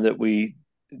shown that we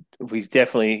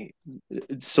definitely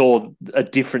saw a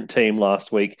different team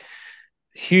last week.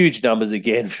 Huge numbers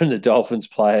again from the Dolphins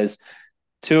players.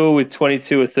 Tua with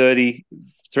 22 of 30,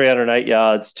 308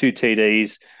 yards, 2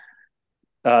 TDs.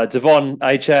 Devon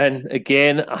Achane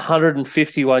again,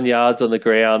 151 yards on the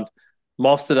ground.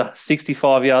 Mostert,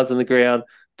 65 yards on the ground.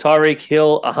 Tyreek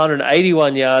Hill,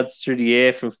 181 yards through the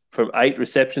air from 8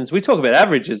 receptions. We talked about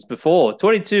averages before,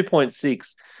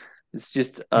 22.6. It's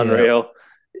just unreal.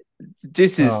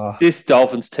 Yeah. This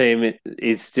Dolphins team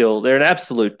is still, they're an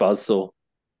absolute buzzsaw.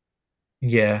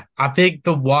 Yeah, I think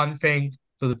the one thing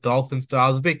for the Dolphins, though, I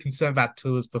was a bit concerned about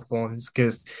Tua's performance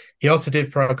because he also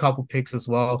did throw a couple picks as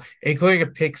well, including a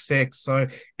pick 6. So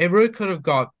it really could have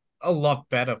got a lot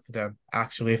better for them,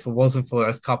 actually, if it wasn't for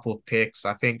those couple of picks.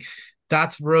 I think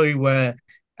that's really where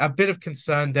a bit of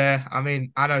concern there. I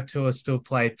mean, I know Tua still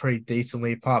played pretty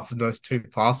decently apart from those 2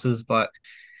 passes, but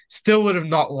still would have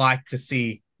not liked to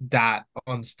see that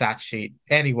on the stat sheet.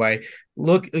 Anyway,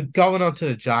 look, going on to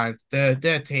the Giants, they're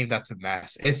a team that's a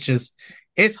mess.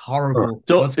 It's horrible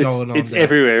what's going on. It's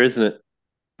everywhere, isn't it?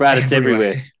 Brad, it's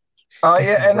everywhere.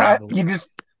 Yeah, and I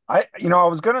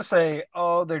was gonna say,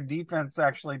 their defense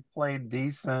actually played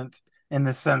decent in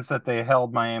the sense that they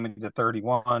held Miami to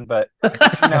 31, but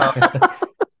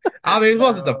I mean, it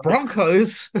wasn't the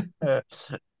Broncos.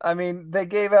 I mean, they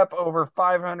gave up over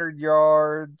 500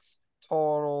 yards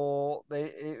total.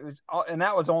 And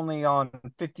that was only on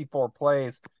 54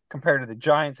 plays compared to the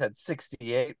Giants had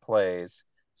 68 plays.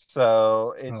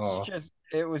 So it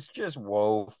was just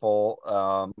woeful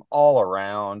all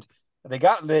around. They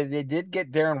did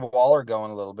get Darren Waller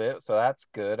going a little bit, so that's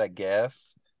good, I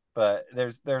guess. But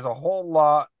there's a whole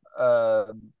lot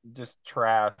just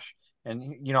trash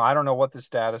And I don't know what the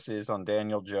status is on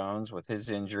Daniel Jones with his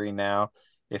injury now.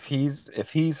 If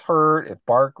he's hurt, if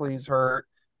Barkley's hurt,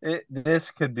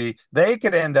 they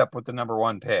could end up with the number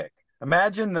 1 pick.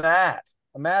 Imagine that.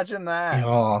 Imagine that.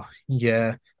 Oh,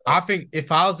 yeah. I think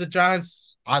if I was the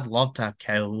Giants, I'd love to have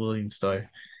Caleb Williams though.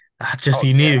 Oh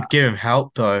You need yeah. to give him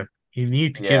help though. You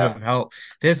need to give Yeah. him help.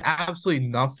 There's absolutely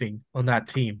nothing on that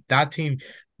team. That team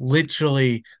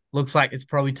literally looks like it's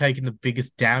probably taking the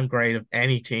biggest downgrade of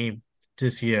any team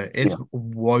this year. It's Yeah.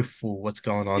 woeful what's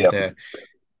going on Yep. there.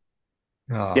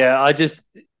 Oh, Yeah, I just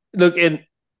look, and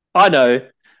I know,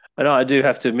 I do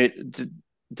have to admit,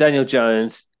 Daniel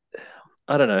Jones,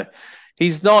 I don't know,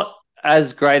 he's not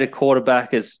as great a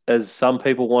quarterback as some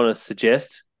people want to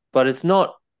suggest, but it's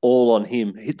not all on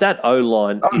him. That O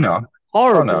line Oh is no.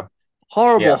 horrible, Oh no.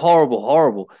 horrible, Yeah. horrible,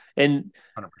 horrible, and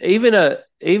 100%.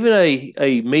 even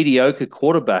a mediocre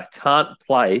quarterback can't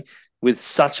play with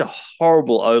such a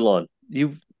horrible O line.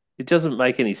 It doesn't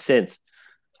make any sense.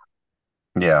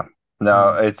 Yeah.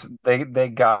 No, mm. it's they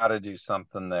got to do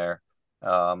something there.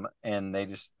 And they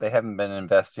haven't been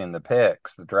investing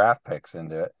the draft picks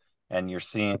into it, and you're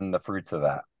seeing the fruits of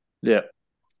that. Yeah.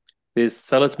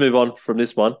 So let's move on from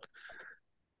this one.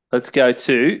 Let's go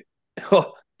to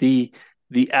the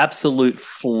absolute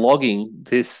flogging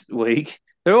this week.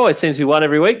 There always seems to be one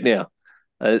every week now.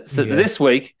 So Yeah. this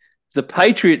week, the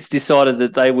Patriots decided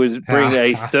that they would bring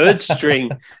a third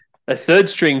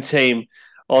string team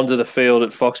onto the field at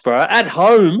Foxborough at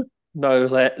home, no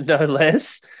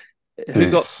less, who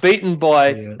got Yes. beaten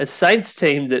by Yeah. a Saints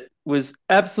team that was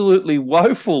absolutely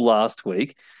woeful last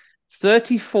week,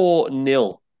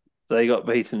 34-0. They got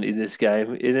beaten in this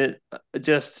game. It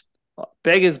just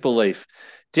beggars belief.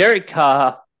 Derek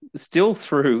Carr still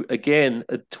threw again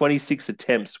at 26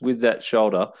 attempts with that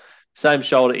shoulder, same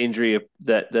shoulder injury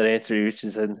that Anthony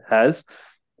Richardson has.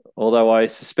 Although I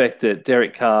suspect that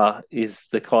Derek Carr is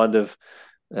the kind of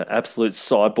absolute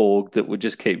cyborg that would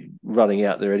just keep running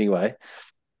out there anyway.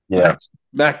 Yeah.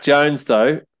 Mac Jones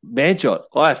though, RANTJOT,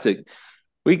 I have to.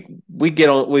 We've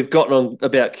gotten on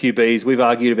about QBs. We've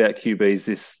argued about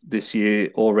QBs this year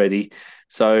already.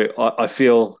 So I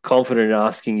feel confident in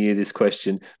asking you this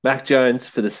question. Mac Jones,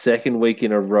 for the second week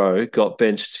in a row, got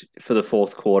benched for the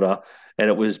fourth quarter, and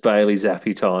it was Bailey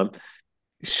Zappi time.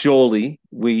 Surely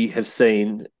we have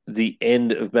seen the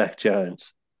end of Mac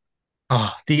Jones.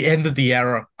 Oh, the end of the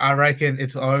era. I reckon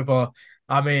it's over.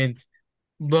 I mean,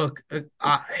 look,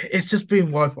 it's just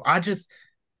been woeful. I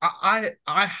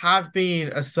have been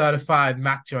a certified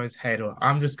Mac Jones hater.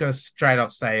 I'm just gonna straight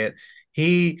up say it.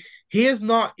 He has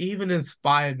not even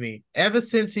inspired me ever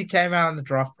since he came out in the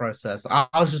draft process. I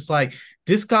was just like,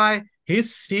 this guy,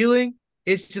 his ceiling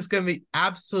is just gonna be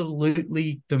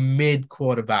absolutely the mid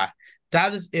quarterback.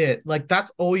 That is it. Like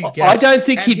that's all you get. I don't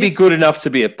think And he'd be good enough to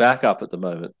be a backup at the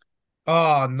moment.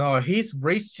 Oh no, he's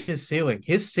reached his ceiling.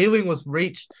 His ceiling was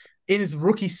reached in his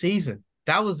rookie season.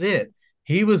 That was it.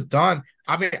 He was done.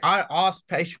 I mean, I asked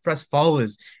Patient Press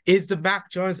followers, is the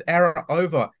Mac Jones era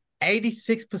over?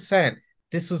 86%.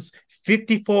 This was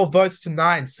 54 votes to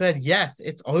 9 said yes,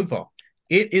 it's over.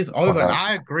 It is over. And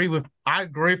I agree with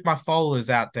my followers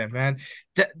out there, man.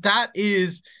 That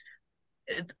is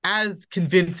as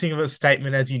convincing of a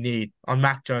statement as you need on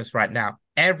Mac Jones right now.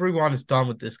 Everyone is done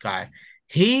with this guy.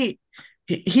 He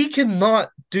cannot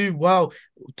do well.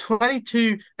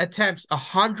 22 attempts,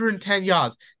 110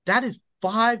 yards. That is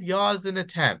 5 yards an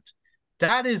attempt.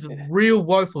 That is real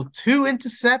woeful. 2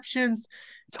 interceptions.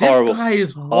 It's This horrible. guy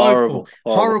is woeful.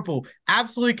 Horrible.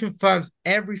 Absolutely confirms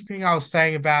everything I was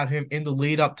saying about him in the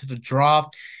lead up to the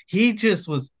draft. He just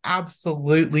was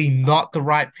absolutely not the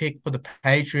right pick for the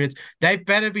Patriots. They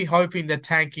better be hoping they're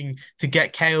tanking to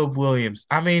get Caleb Williams.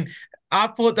 I mean, I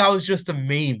thought that was just a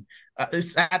meme at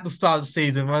the start of the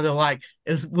season where they're like,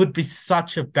 it would be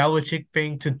such a Belichick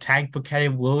thing to tank for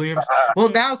Caleb Williams. Well,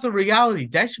 now it's a reality.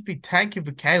 They should be tanking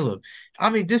for Caleb. I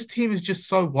mean, this team is just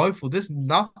so woeful. There's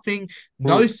nothing,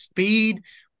 no speed.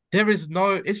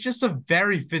 It's just a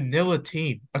very vanilla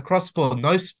team across the board.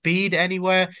 No speed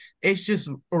anywhere. It's just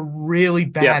a really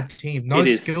bad team. No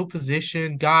skill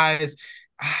position, guys.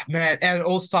 Man, and it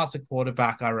all starts at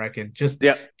quarterback, I reckon. Just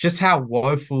how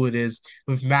woeful it is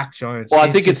with Mac Jones. Well,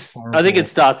 I think it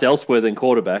starts elsewhere than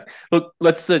quarterback. Look,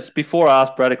 let's before I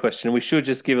ask Brad a question, we should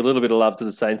just give a little bit of love to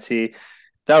the Saints here.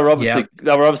 They were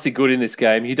obviously good in this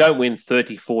game. You don't win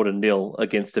 34-0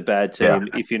 against a bad team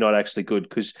if you're not actually good,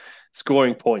 because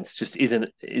scoring points just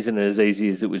isn't as easy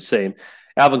as it would seem.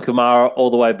 Alvin Kamara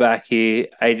all the way back here,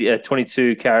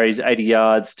 22 carries, 80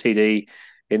 yards, TD.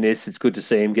 In this, it's good to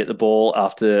see him get the ball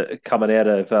after coming out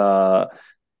of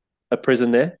a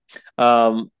prison there.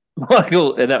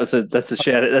 Michael, and that's a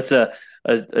shout out. That's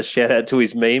a shout out to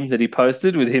his meme that he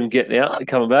posted with him getting out and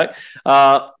coming back.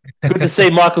 Good to see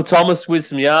Michael Thomas with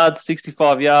some yards,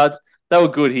 65 yards. They were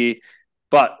good here,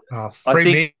 but I Free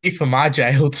think me for my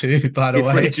jail too, by the if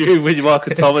way. we do with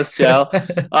Michael Thomas jail.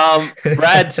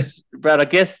 Brad, I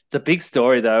guess the big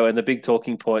story though, and the big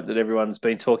talking point that everyone's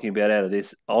been talking about out of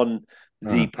this on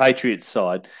the Patriots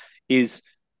side is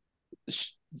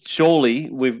surely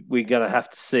we're going to have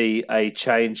to see a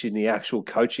change in the actual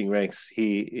coaching ranks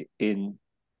here in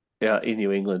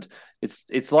New England.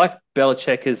 It's like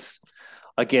Belichick has,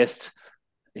 I guess,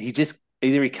 he just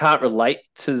either he can't relate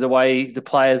to the way the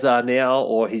players are now,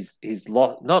 or he's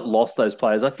not lost those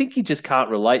players. I think he just can't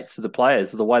relate to the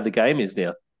players or the way the game is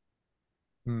now.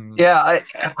 Yeah,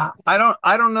 I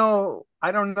don't know. I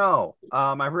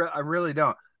really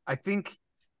don't.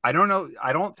 I don't know.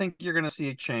 I don't think you're going to see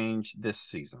a change this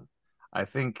season. I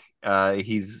think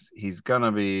he's going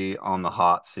to be on the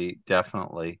hot seat,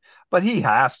 definitely. But he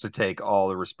has to take all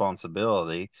the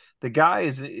responsibility. The guy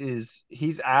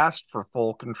he's asked for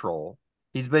full control.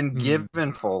 He's been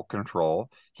given full control.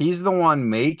 He's the one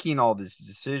making all these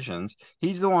decisions.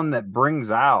 He's the one that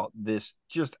brings out this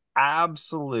just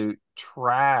absolute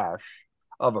trash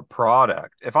of a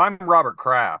product. If I'm Robert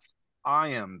Kraft, I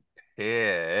am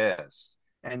pissed.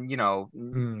 And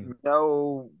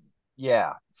no,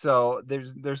 yeah. So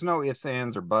there's no ifs,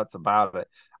 ands, or buts about it.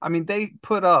 I mean, they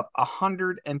put up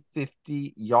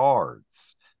 150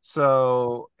 yards.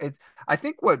 So I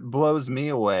think what blows me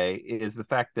away is the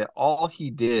fact that all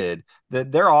he did,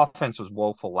 that their offense was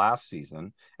woeful last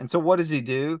season. And so what does he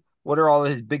do? What are all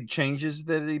his big changes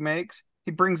that he makes?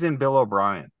 He brings in Bill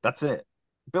O'Brien. That's it.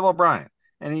 Bill O'Brien.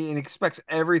 And he expects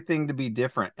everything to be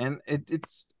different. And it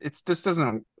just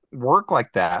doesn't work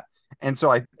like that. And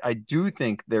so I do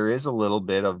think there is a little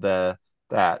bit of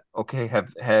okay,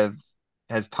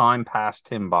 has time passed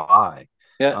him by?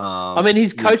 Yeah. I mean,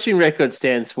 his coaching record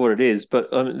stands for what it is, but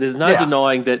there's no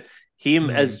denying that him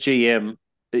as GM,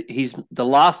 the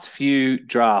last few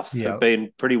drafts have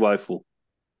been pretty woeful.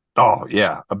 Oh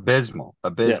yeah, abysmal.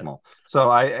 Yeah. So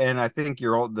I think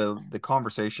the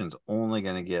conversation's only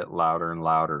going to get louder and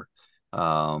louder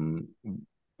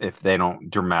if they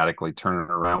don't dramatically turn it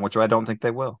around, which I don't think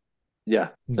they will. Yeah,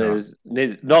 there's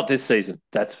not this season,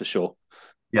 that's for sure.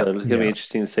 Yeah, so it's going to be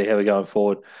interesting to see how we're going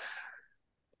forward.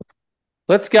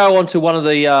 Let's go on to one of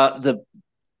the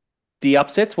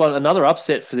upsets. Another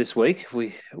upset for this week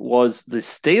was the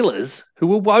Steelers, who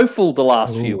were woeful the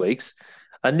last few weeks,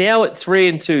 are now at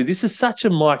 3-2. This is such a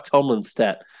Mike Tomlin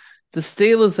stat. The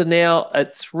Steelers are now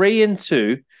at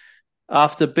 3-2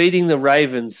 after beating the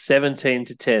Ravens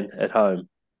 17-10 at home.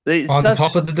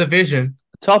 Top of the division.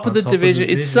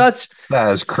 It's such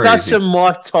a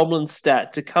Mike Tomlin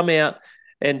stat to come out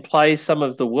and play some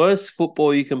of the worst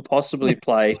football you can possibly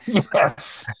play.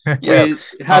 Yes.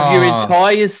 Have your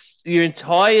entire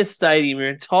stadium, your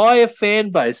entire fan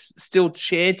base still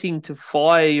chanting to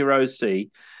fire your OC.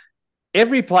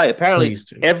 Every play, apparently,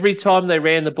 every time they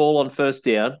ran the ball on first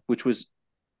down, which was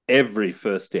every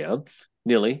first down,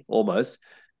 nearly, almost,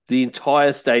 the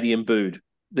entire stadium booed.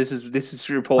 This is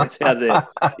reports out there.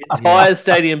 The entire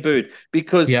stadium booed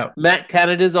because Matt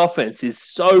Canada's offense is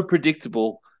so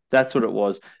predictable. That's what it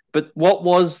was. But what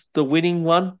was the winning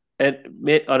one? And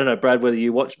I don't know, Brad, whether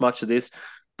you watched much of this,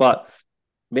 but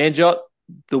RANTJOT,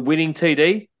 the winning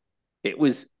TD, it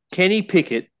was Kenny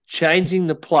Pickett changing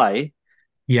the play.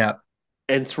 Yeah.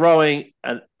 And throwing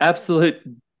an absolute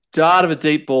dart of a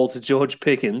deep ball to George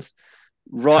Pickens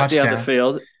down the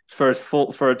field for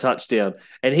a touchdown.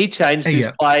 And he changed his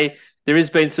play. There has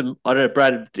been some, I don't know,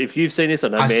 Brad, if you've seen this, I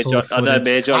know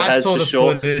RANTJOT has for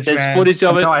sure. There's footage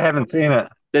of it. No, I haven't seen it.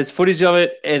 There's footage of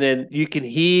it, and then you can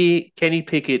hear Kenny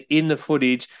Pickett in the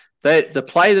footage. The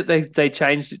play that they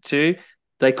changed it to,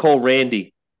 they call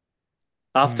Randy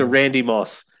after Randy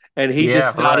Moss. And he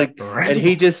just started and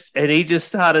he just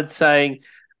started saying,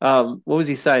 what was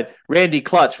he saying? Randy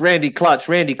clutch, Randy clutch,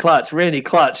 Randy clutch, Randy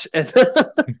clutch. And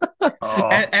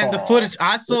the footage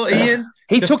I saw, Ian.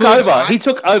 He took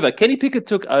over. Kenny Pickett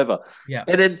took over. Yeah.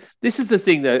 And then this is the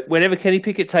thing, though. Whenever Kenny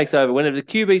Pickett takes over, whenever the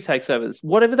QB takes over,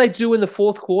 whatever they do in the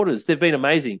fourth quarters, they've been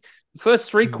amazing. The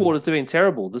first three quarters, they've been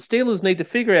terrible. The Steelers need to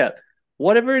figure out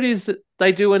whatever it is that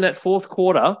they do in that fourth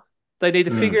quarter, they need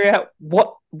to figure out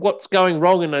what's going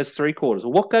wrong in those three quarters,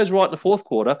 or what goes right in the fourth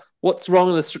quarter, what's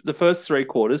wrong in the first three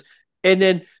quarters, and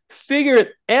then figure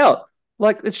it out.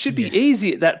 Like, it should be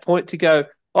easy at that point to go,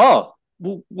 oh,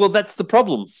 well, that's the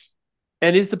problem.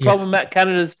 And is the problem Matt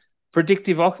Canada's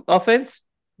predictive offense?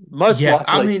 Most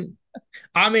likely.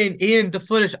 I mean, Ian, the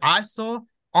footage I saw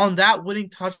on that winning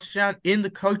touchdown in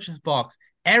the coach's box,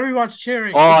 Everyone's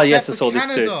cheering Oh, yes, except I for saw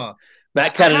this too. Canada.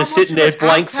 Matt How Canada much sitting of an there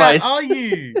blank asshat faced. are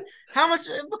you? How much?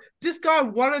 This guy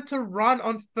wanted to run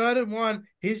on 3rd and 1.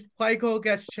 His play call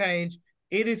gets changed.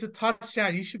 It is a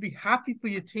touchdown. You should be happy for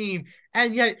your team.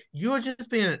 And yet you're just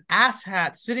being an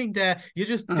asshat sitting there. You're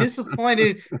just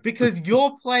disappointed because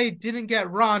your play didn't get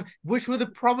run, which would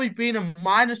have probably been a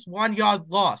 -1 yard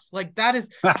loss. Like, that is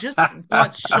just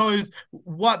what shows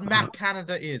what Matt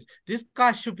Canada is. This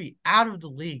guy should be out of the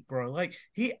league, bro. Like,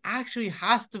 he actually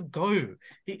has to go.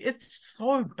 It's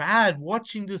so bad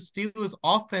watching the Steelers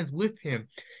offense with him.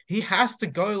 He has to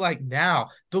go like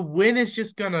now. The win is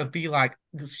just gonna be like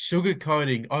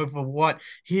sugarcoating over what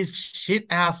his shit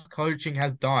ass coaching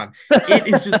has done. It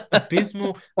is just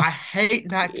abysmal. I hate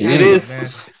Matt Canada, It is.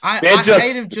 man. Man, I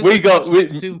hate him just we as got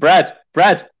much as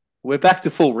Brad. We're back to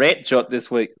full rant jot this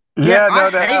week. Yeah, no I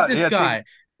doubt. hate this Yeah, guy.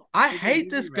 I take it hate easy,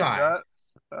 this man, guy. Jot.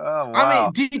 Oh, wow.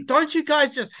 I mean, don't you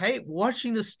guys just hate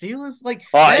watching the Steelers? Like,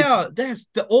 Oh, there's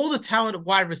all the talent at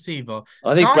wide receiver.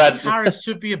 I think Najee Brad Harris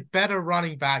should be a better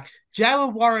running back.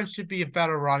 Jalen Warren should be a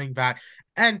better running back.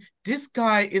 And this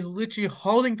guy is literally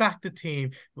holding back the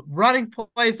team, running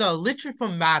plays that are literally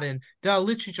from Madden, that are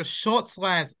literally just short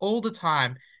slants all the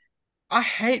time. I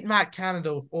hate Matt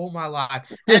Canada with all my life.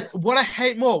 And what I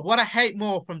hate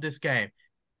more from this game,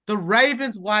 the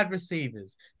Ravens wide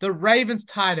receivers, the Ravens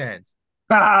tight ends.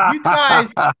 You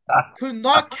guys could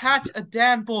not catch a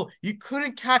damn ball. You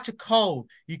couldn't catch a cold.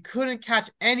 You couldn't catch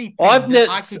anything that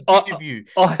I could give you.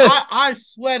 I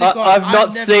swear to God, I've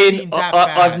never seen that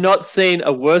bad. I've not seen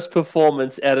a worse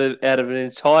performance out of an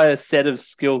entire set of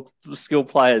skill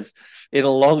players in a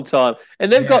long time.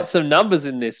 And they've got some numbers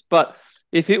in this, but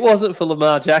if it wasn't for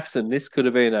Lamar Jackson, this could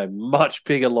have been a much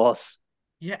bigger loss.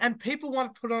 Yeah, and people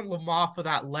want to put on Lamar for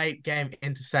that late game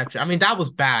interception. I mean, that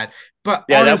was bad. But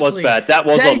yeah, honestly, that was bad. That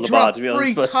was on Lamar, to be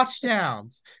honest. Three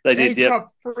touchdowns. They did,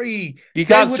 dropped free. You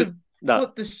can't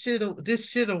put this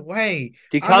shit away.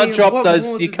 You can't drop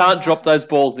those. You can't drop those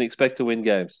balls and expect to win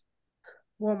games.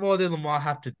 What more did Lamar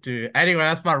have to do? Anyway,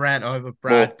 that's my rant over.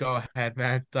 Brad, go ahead,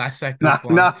 man. Dissect this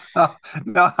one.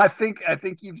 No. I think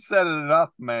you've said it enough,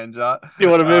 man, Jot. You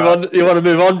want to move on? You want to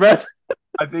move on, Brad?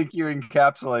 I think you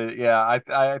encapsulate it. Yeah,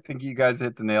 I think you guys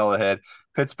hit the nail on the head.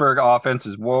 Pittsburgh offense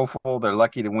is woeful. They're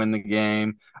lucky to win the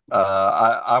game.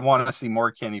 I want to see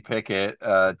more Kenny Pickett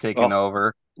taking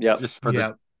over. Yeah, just for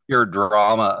the pure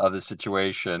drama of the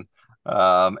situation.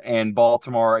 And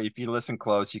Baltimore, if you listen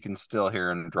close, you can still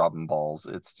hear him dropping balls.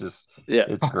 It's just,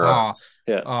 it's gross.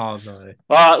 Yeah. Oh no.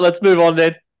 All right, let's move on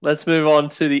then. Let's move on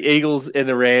to the Eagles and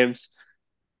the Rams.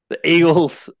 The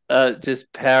Eagles are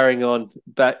just powering on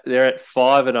back. They're at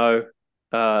 5-0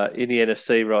 in the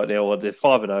NFC right now, or they're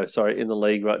 5-0, sorry, in the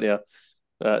league right now.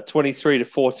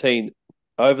 23-14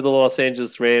 over the Los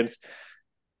Angeles Rams.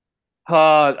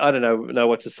 I don't know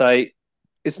what to say.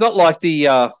 It's not like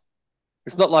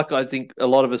I think a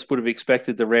lot of us would have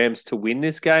expected the Rams to win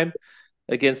this game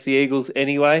against the Eagles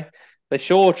anyway. They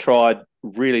sure tried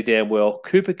really damn well.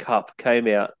 Cooper Kupp came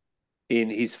out in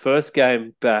his first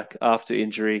game back after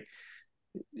injury.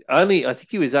 I think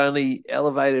he was only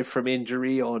elevated from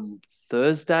injury on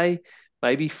Thursday,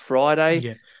 maybe Friday.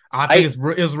 Yeah, I think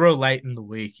it was real late in the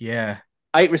week. Yeah,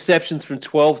 8 receptions from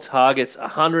 12 targets,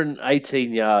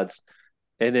 118 yards,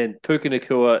 and then Puka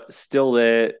Nacua still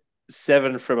there,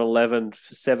 7 from 11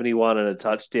 for 71 and a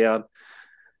touchdown.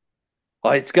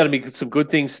 It's going to be some good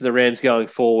things for the Rams going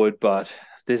forward, but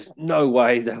there's no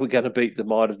way that we're going to beat the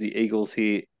might of the Eagles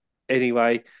here.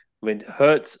 Anyway, I mean,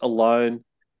 Hurts alone,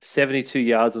 72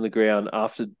 yards on the ground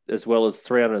as well as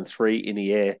 303 in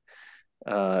the air.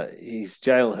 He's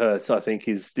Jalen Hurts, I think,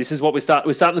 this is what we're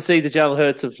starting to see the Jalen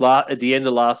Hurts of at the end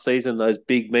of last season, those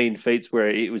big mean feats where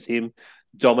it was him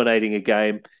dominating a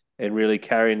game and really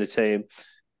carrying the team.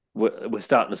 We're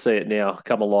starting to see it now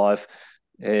come alive.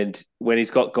 And when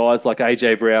he's got guys like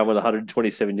AJ Brown with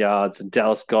 127 yards and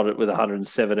Dallas Goedert with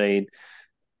 117,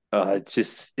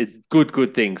 it's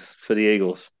good things for the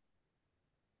Eagles.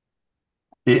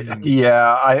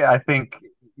 Yeah, I think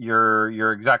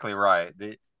you're exactly right.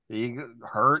 The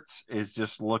Hurts is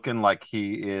just looking like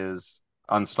he is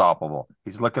unstoppable.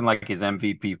 He's looking like his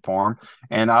MVP form,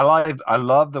 and I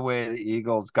love the way the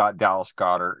Eagles got Dallas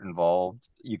Goedert involved.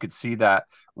 You could see that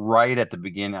right at the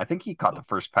beginning. I think he caught the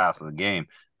first pass of the game,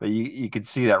 but you could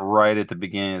see that right at the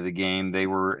beginning of the game. They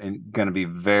were going to be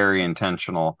very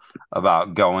intentional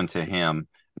about going to him.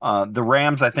 The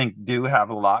Rams, I think, do have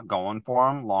a lot going for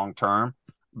them long term,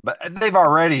 but they've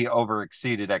already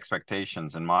overexceeded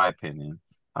expectations, in my opinion.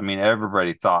 I mean,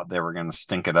 everybody thought they were going to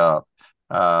stink it up.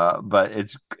 But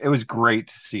it was great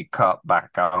to see Kupp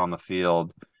back out on the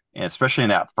field, and especially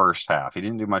in that first half. He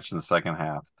didn't do much in the second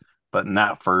half. but in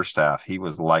that first half, he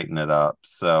was lighting it up.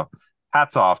 So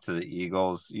hats off to the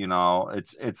Eagles.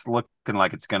 It's looking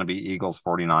like it's going to be Eagles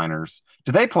 49ers.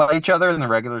 Do they play each other in the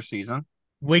regular season?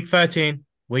 Week 13.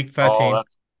 Week Oh, 13.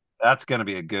 that's going to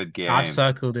be a good I've game.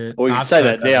 circled it. Well, you I've say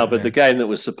that circled now, it, but the man. game that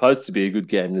was supposed to be a good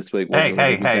game this week wasn't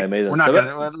a good game either. We're not So going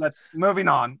to let's moving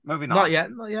on. Not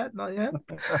yet. Not yet. Not yet.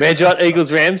 RANTJOT,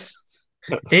 Eagles, Rams.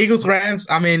 Eagles, Rams.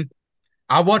 I mean,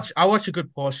 I watch a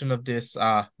good portion of this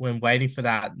when waiting for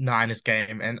that Niners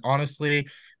game, and honestly,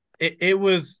 it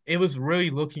was really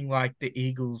looking like the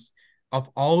Eagles of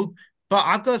old. But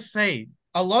I've got to say,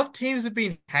 a lot of teams have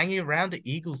been hanging around the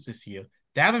Eagles this year.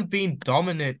 They haven't been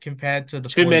dominant compared to the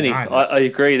Too many. 49ers. I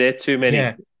agree. There too many.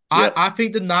 Yeah. Yep. I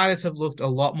think the Niners have looked a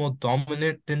lot more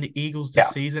dominant than the Eagles this Yeah.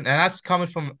 season, and that's coming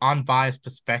from an unbiased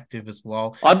perspective as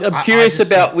well. I'm curious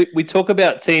about we talk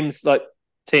about teams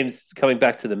coming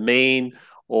back to the mean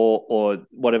or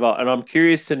whatever, and I'm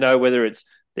curious to know whether it's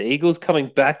the Eagles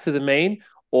coming back to the mean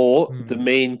or the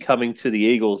mean coming to the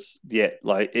Eagles. Yeah,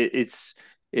 like it's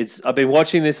I've been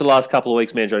watching this the last couple of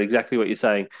weeks, man. Exactly what you're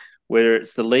saying. Whether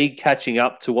it's the league catching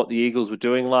up to what the Eagles were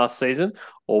doing last season,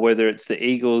 or whether it's the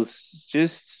Eagles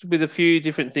just with a few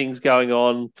different things going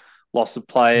on, loss of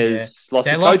players, loss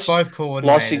They of lost coach, both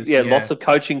coordinators. loss of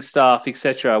coaching staff,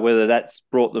 etc. Whether that's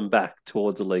brought them back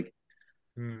towards the league.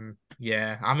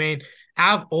 Yeah, I mean,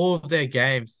 out of all of their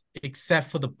games, except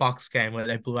for the Bucks game where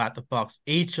they blew out the Bucks,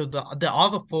 each of the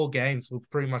other four games were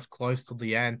pretty much close to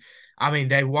the end. I mean,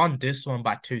 they won this one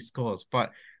by 2 scores,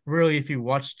 but really, if you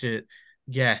watched it,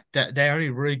 yeah, they only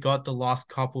really got the last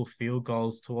couple field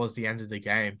goals towards the end of the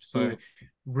game. So,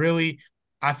 really,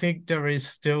 I think there is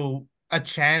still a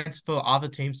chance for other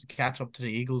teams to catch up to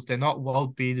the Eagles. They're not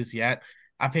world beaters yet.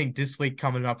 I think this week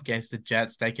coming up against the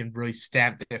Jets, they can really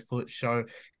stamp their foot, show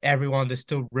everyone they're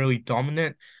still really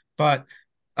dominant. But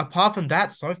apart from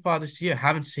that, so far this year,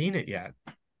 haven't seen it yet.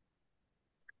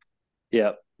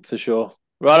 Yeah, for sure.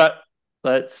 Right,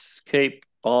 let's keep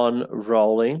on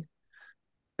rolling.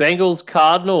 Bengals,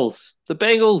 Cardinals. The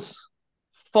Bengals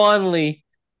finally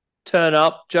turn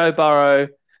up. Joe Burrow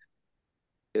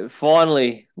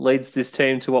finally leads this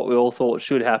team to what we all thought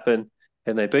should happen.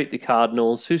 And they beat the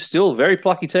Cardinals, who's still a very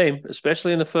plucky team,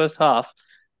 especially in the first half.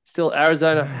 Still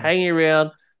Arizona hanging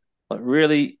around, like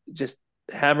really just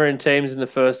hammering teams in the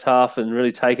first half and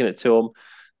really taking it to them.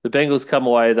 The Bengals come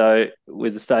away, though,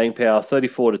 with the staying power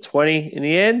 34-20 in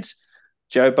the end.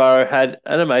 Joe Burrow had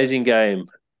an amazing game,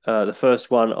 the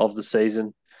first one of the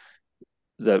season,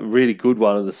 the really good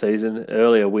one of the season,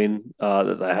 earlier win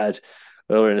that they had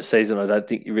earlier in the season. I don't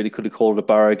think you really could have called it a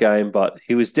Burrow game, but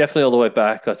he was definitely all the way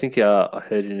back. I think I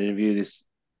heard in an interview this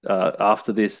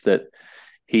after this that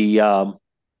he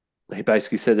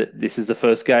basically said that this is the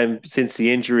first game since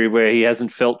the injury where he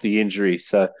hasn't felt the injury.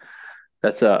 So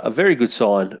that's a very good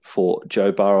sign for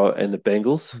Joe Burrow and the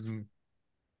Bengals.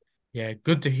 Yeah,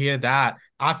 good to hear that.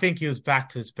 I think he was back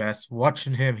to his best.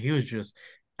 Watching him, he was just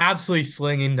absolutely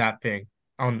slinging that thing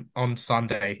on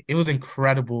Sunday. It was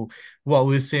incredible what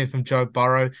we were seeing from Joe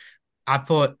Burrow. I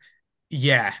thought,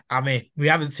 yeah, I mean, we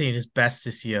haven't seen his best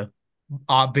this year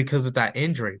because of that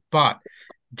injury, but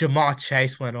Jamar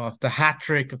Chase went off, the hat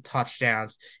trick of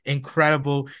touchdowns,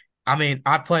 incredible. I mean,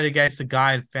 I played against a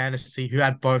guy in fantasy who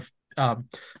had both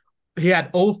he had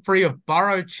all three of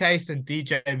Burrow, Chase, and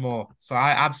DJ Moore. So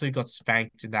I absolutely got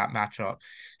spanked in that matchup.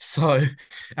 So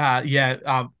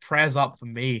prayers up for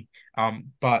me.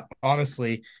 But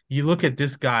honestly, you look at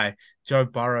this guy, Joe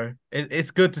Burrow,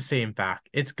 it's good to see him back.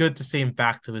 It's good to see him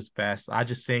back to his best. I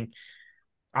think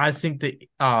the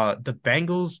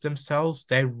Bengals themselves,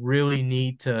 they really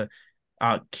need to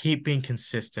keep being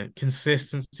consistent.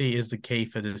 Consistency is the key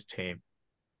for this team.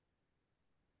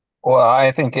 Well,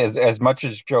 I think as much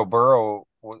as Joe Burrow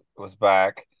was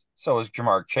back, so is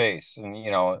Jamar Chase, and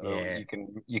Yeah.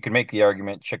 you can make the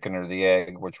argument chicken or the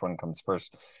egg, which one comes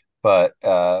first, but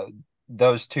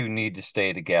those two need to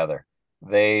stay together.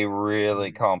 They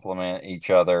really complement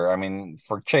each other. I mean,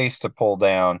 for Chase to pull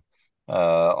down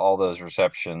all those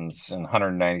receptions and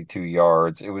 192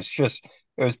 yards, it was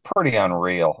pretty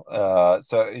unreal.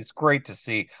 So it's great to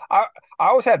see. I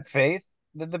always had faith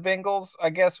that the Bengals, I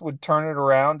guess, would turn it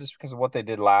around just because of what they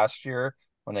did last year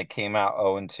when they came out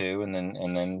 0-2 and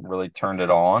then really turned it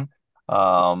on.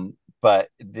 But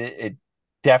it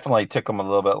definitely took them a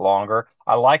little bit longer.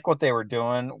 I like what they were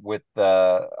doing with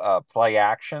the play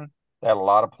action. They had a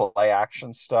lot of play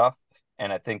action stuff,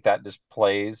 and I think that just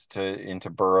plays into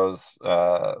Burrow's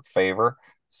favor.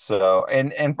 So,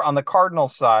 and on the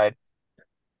Cardinals side,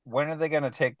 when are they going to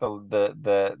take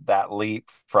that leap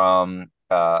from?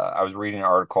 I was reading an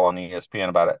article on ESPN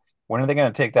about it. When are they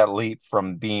going to take that leap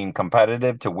from being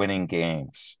competitive to winning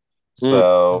games?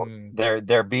 So Mm.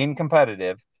 they're being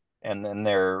competitive, and then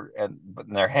they're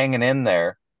hanging in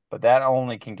there. But that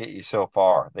only can get you so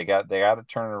far. They got to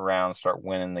turn it around and start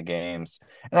winning the games.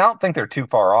 And I don't think they're too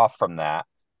far off from that.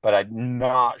 But I'm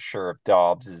not sure if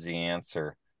Dobbs is the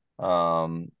answer.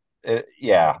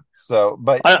 Yeah. So,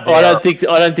 but they I are.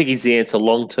 don't think he's the answer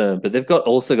long term, but they've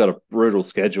also got a brutal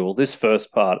schedule. This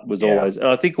first part was Yeah. always, and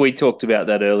I think we talked about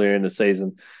that earlier in the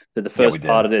season, that the Yeah, we first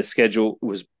part did. of their schedule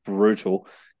was brutal,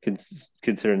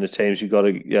 considering the teams you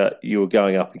were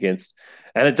going up against,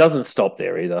 and it doesn't stop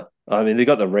there either. I mean, they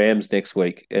got the Rams next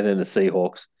week, and then the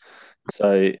Seahawks.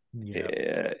 So Yeah.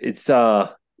 yeah, it's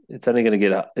only going to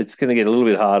get a little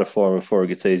bit harder for them before it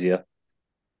gets easier.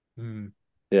 Mm.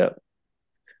 Yeah.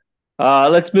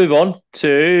 Let's move on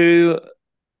to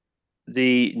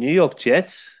the New York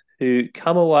Jets, who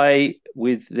come away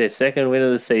with their second win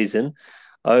of the season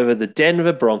over the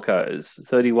Denver Broncos,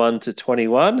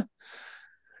 31-21.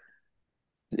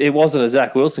 It wasn't a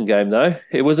Zach Wilson game, though.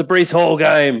 It was a Breece Hall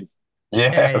game.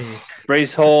 Yes.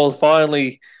 Breece Hall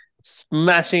finally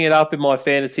smashing it up in my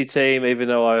fantasy team, even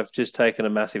though I've just taken a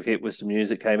massive hit with some news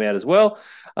that came out as well.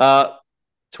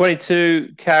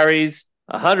 22 carries,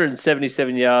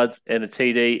 177 yards, and a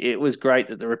TD. It was great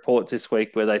that the reports this week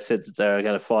where they said that they were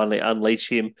going to finally unleash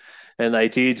him, and they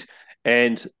did.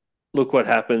 And look what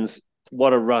happens.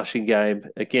 What a rushing game.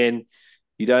 Again,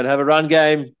 you don't have a run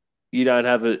game, you don't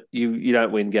have you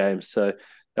don't win games. So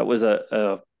that was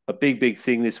a big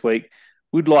thing this week.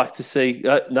 Would like to see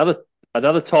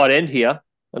another tight end here,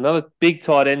 another big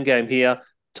tight end game here.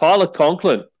 Tyler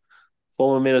Conklin,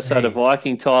 former Minnesota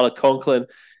Viking Tyler Conklin,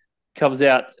 comes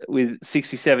out with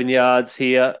 67 yards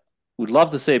here. Would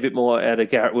love to see a bit more out of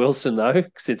Garrett Wilson, though,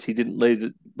 since he didn't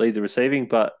lead the receiving.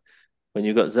 But when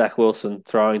you've got Zach Wilson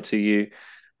throwing to you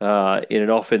in an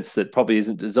offense that probably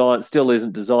still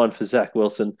isn't designed for Zach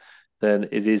Wilson, then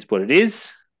it is what it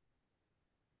is.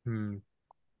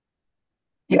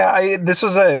 Yeah, this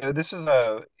is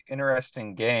a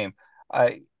interesting game.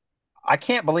 I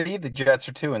can't believe the Jets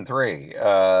are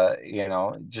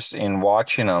 2-3. Just in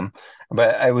watching them,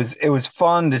 but it was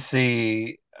fun to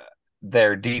see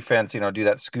their defense, do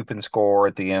that scoop and score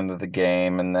at the end of the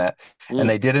game, and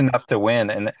they did enough to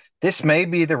win. And this may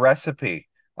be the recipe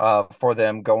for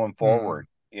them going forward.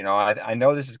 I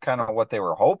know this is kind of what they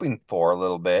were hoping for a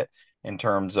little bit in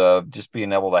terms of just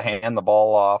being able to hand the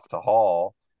ball off to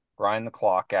Hall, grind the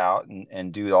clock out,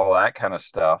 and do all that kind of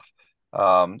stuff.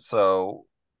 So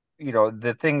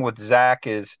the thing with Zach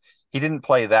is he didn't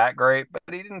play that great, but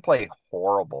he didn't play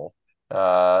horrible.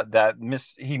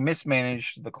 He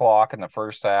mismanaged the clock in the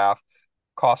first half,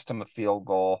 cost him a field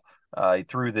goal. He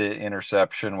threw the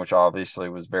interception, which obviously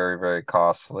was very, very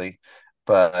costly.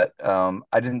 But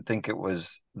I didn't think it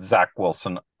was Zach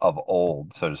Wilson of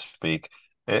old, so to speak.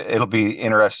 It'll be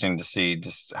interesting to see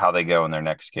just how they go in their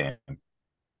next game.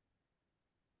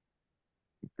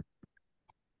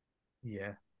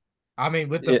 Yeah. I mean,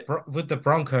 with the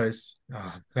Broncos,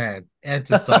 oh man,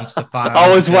 it's a dumpster fire.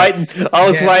 I was waiting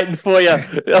for you.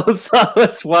 I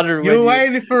was wondering. You're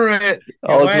waiting for it.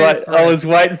 I was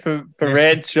waiting for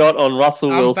RANTJOT on Russell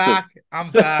Wilson.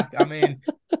 I'm back. I mean,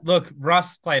 look,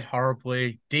 Russ played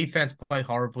horribly. Defense played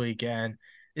horribly again.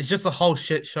 It's just a whole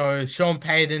shit show. Sean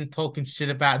Payton talking shit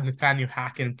about Nathaniel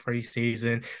Hackett in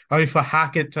preseason, only for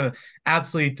Hackett to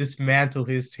absolutely dismantle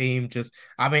his team.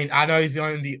 I know he's the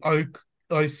only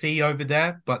OC over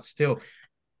there, but still,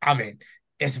 I mean,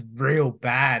 it's real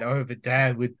bad over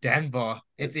there with Denver.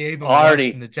 It's even worse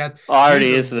than the Jets.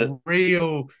 Isn't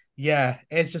it?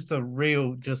 It's just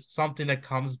something that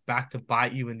comes back to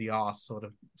bite you in the ass sort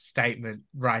of statement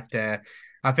right there.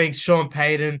 I think Sean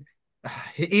Payton,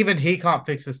 even he can't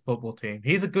fix this football team.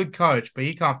 He's a good coach, but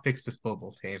he can't fix this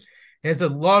football team. There's a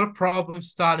lot of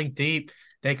problems starting deep.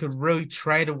 They could really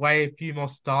trade away a few more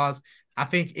stars. I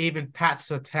think even Pat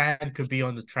Surtain could be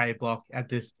on the trade block at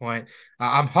this point.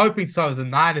 I'm hoping so as a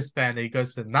Niners fan that he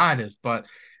goes to the Niners, but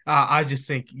I just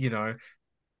think,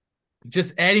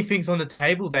 just anything's on the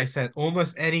table. They said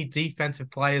almost any defensive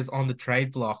players on the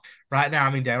trade block right now. I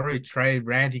mean, they already traded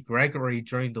Randy Gregory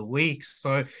during the week,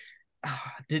 so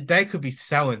they could be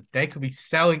selling. They could be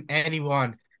selling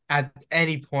anyone at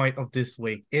any point of this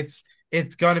week. It's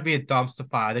going to be a dumpster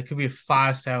fire. There could be a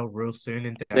fire sale real soon.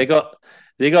 In Denver.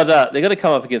 They got to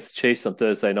come up against the Chiefs on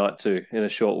Thursday night too in a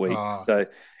short week. So,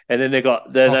 and then they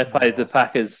played the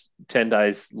Packers 10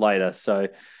 days later. So,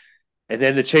 and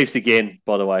then the Chiefs again.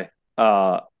 By the way,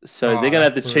 so they're going to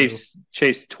have the brutal.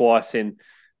 Chiefs twice in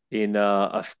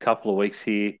a couple of weeks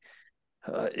here.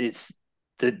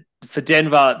 For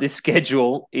Denver, this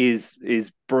schedule is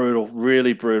brutal,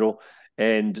 really brutal.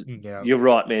 And you're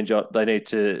right, man, Jot. They need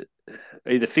to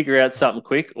either figure out something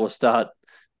quick or start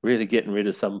really getting rid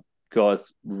of some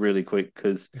guys really quick,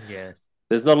 because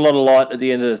there's not a lot of light at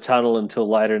the end of the tunnel until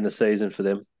later in the season for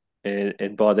them.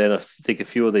 And by then, I think a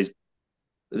few of these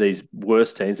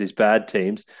worst teams, these bad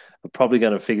teams, are probably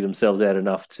going to figure themselves out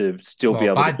enough to still be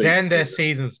able to beat. By then, their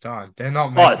season's done. They're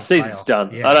not making season's playoffs.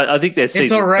 done. Yeah. I think their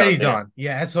season's already done. done.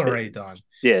 Yeah, it's already done.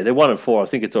 Yeah, they're 1-4. I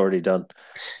think it's already done.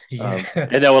 Yeah.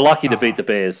 And they were lucky to beat the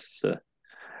Bears. So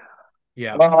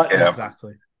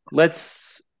exactly.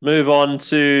 Let's move on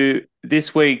to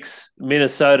this week's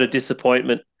Minnesota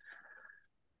disappointment.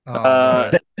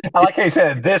 I like how you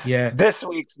said this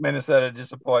week's Minnesota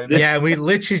disappointment. We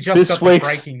literally just got the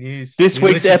breaking news. This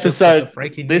week's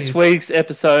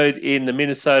episode in the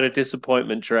Minnesota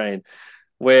disappointment train,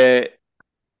 where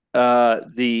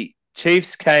the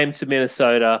Chiefs came to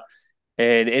Minnesota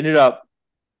and ended up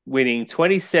winning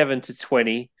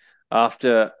 27-20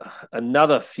 after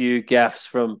another few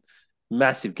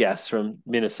massive gaffes from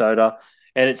Minnesota.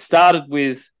 And it started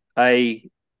with a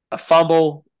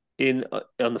fumble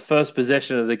on the first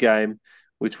possession of the game,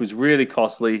 which was really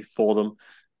costly for them.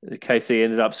 KC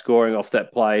ended up scoring off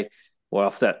that play, or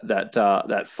off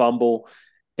that fumble.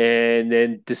 And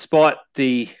then despite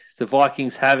the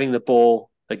Vikings having the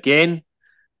ball again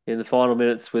in the final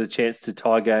minutes with a chance to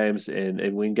tie games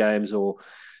and win games, or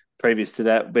previous to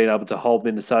that, being able to hold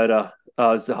to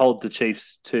hold the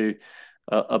Chiefs to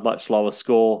a much lower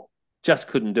score, just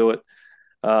couldn't do it.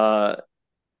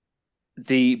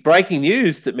 The breaking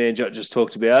news that RANTJOT just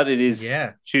talked about, it is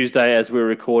Tuesday as we're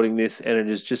recording this, and it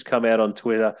has just come out on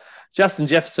Twitter. Justin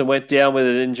Jefferson went down with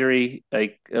an injury,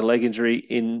 a leg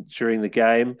injury during the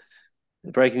game.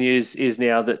 The breaking news is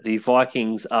now that the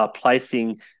Vikings are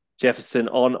placing Jefferson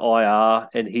on IR,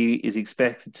 and he is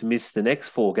expected to miss the next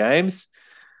 4 games.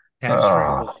 That's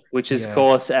right. Which is, of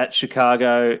course, at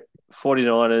Chicago,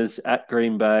 49ers, at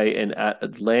Green Bay, and at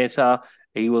Atlanta.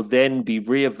 He will then be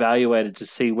reevaluated to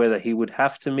see whether he would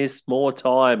have to miss more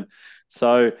time.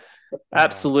 So,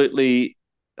 absolutely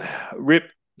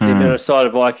rip the Minnesota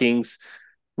Vikings,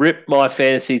 rip my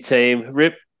fantasy team,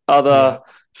 rip other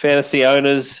fantasy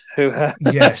owners who have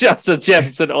Justin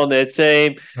Jefferson on their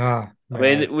team. I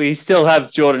mean, we still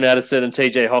have Jordan Addison and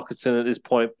TJ Hawkinson at this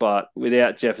point, but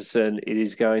without Jefferson, it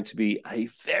is going to be a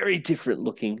very different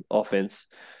looking offense.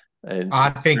 And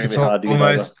I think it's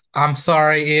almost, I'm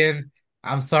sorry, Ian.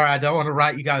 I'm sorry, I don't want to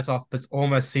write you guys off, but it's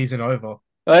almost season over.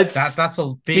 That's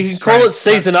a big. You can call it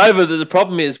season over. The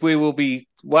problem is we will be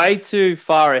way too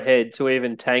far ahead to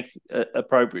even tank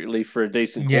appropriately for a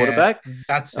decent quarterback.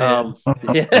 That's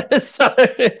it. So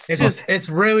it's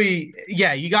really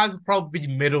you guys will probably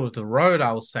be middle of the road,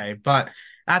 I will say. But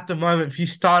at the moment, if you're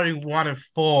starting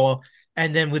 1-4,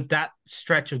 and then with that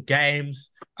stretch of games,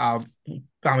 I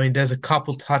mean, there's a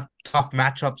couple tough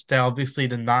matchups there. Obviously,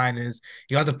 the Niners,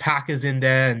 you got the Packers in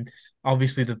there, and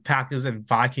obviously the Packers and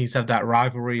Vikings have that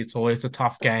rivalry. It's always a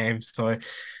tough game. So,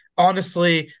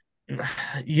 honestly,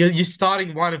 you're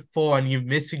starting 1-4, and you're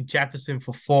missing Jefferson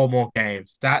for 4 more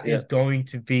games. That is going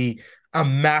to be a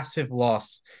massive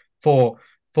loss for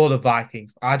the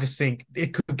Vikings. I just think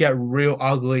it could get real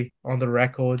ugly on the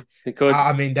record. It could.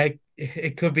 I mean,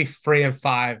 it could be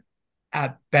 3-5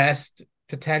 at best.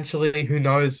 Potentially, who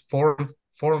knows?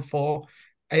 4-4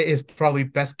 is probably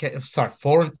best case. Sorry,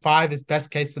 4-5 is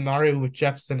best case scenario with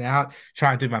Jefferson out.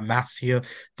 Trying to do my maths here,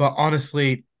 but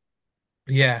honestly,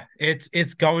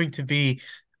 it's going to be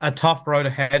a tough road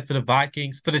ahead for the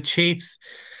Vikings. For the Chiefs,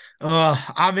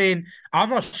 I mean, I'm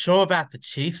not sure about the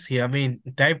Chiefs here. I mean,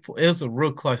 it was a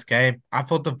real close game. I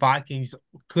thought the Vikings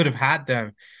could have had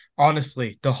them.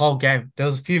 Honestly, the whole game. There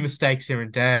was a few mistakes here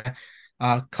and there.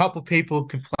 A couple people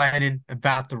complaining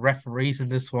about the referees in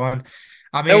this one.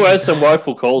 I mean, there were some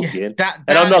woeful calls again,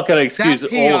 and I'm not going to excuse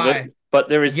all of it, but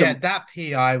there is some. Yeah, that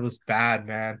PI was bad,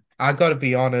 man. I got to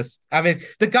be honest. I mean,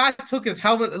 the guy took his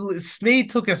helmet. Snead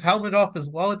took his helmet off as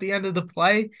well at the end of the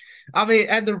play. I mean,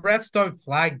 and the refs don't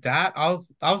flag that. I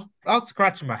was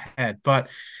scratching my head, but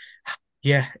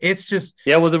it's just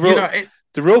well, the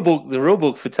rule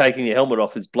book for taking your helmet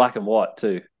off is black and white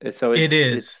too. So it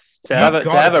is. To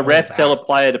have a ref tell a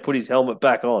player to put his helmet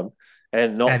back on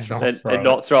and not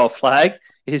throw a flag,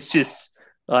 it's just,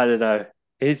 I don't know.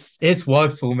 It's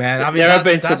woeful, man. I mean, there have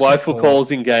been some woeful calls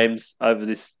in games over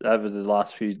the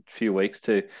last few weeks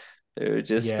too. There have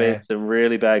just been some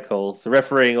really bad calls. The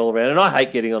refereeing all around, and I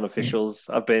hate getting on officials.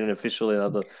 I've been an official in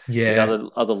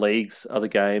other leagues, other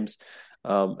games,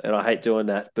 and I hate doing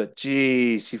that. But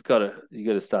geez, you got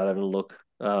to start having a look.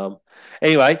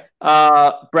 Anyway,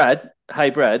 Brad.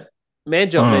 Hey, Brad.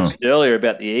 RANTJOT mentioned earlier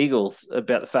about the Eagles,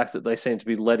 about the fact that they seem to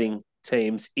be letting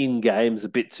teams in games a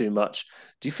bit too much.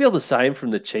 Do you feel the same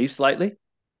from the Chiefs lately?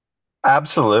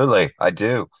 Absolutely, I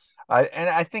do.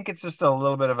 I think it's just a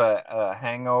little bit of a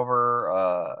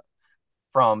hangover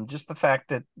from just the fact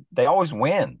that they always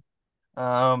win.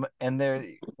 And there,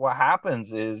 what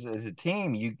happens is, as a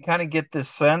team, you kind of get this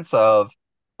sense of,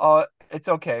 oh, it's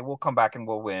okay, we'll come back and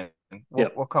we'll win.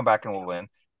 Yep. We'll come back and we'll win,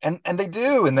 and they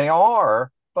do, and they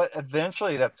are, but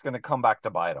eventually that's going to come back to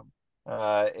bite them.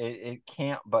 It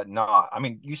can't but not. I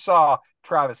mean, you saw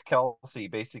Travis Kelce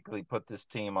basically put this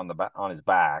team on his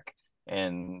back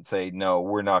and say, no,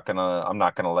 I'm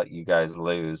not gonna let you guys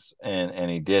lose, and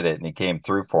he did it, and he came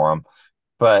through for him.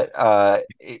 But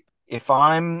if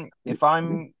I'm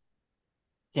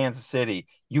Kansas City,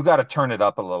 you got to turn it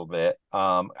up a little bit.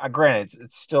 Granted,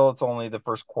 it's only the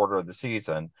first quarter of the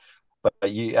season, but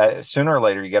you sooner or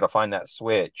later you got to find that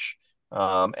switch.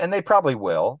 And they probably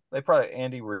will.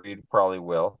 Andy Reid probably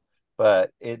will,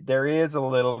 but there is a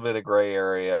little bit of gray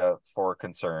area for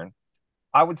concern.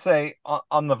 I would say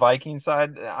on the Viking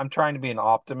side, I'm trying to be an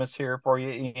optimist here for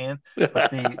you, Ian.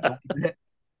 But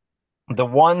the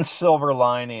one silver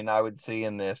lining I would see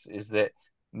in this is that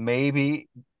maybe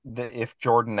if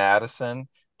Jordan Addison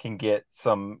can get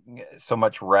so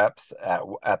much reps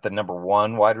at the number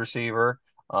one wide receiver,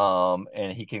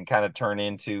 and he can kind of turn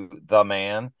into the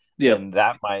man, then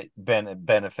that might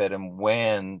benefit him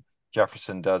when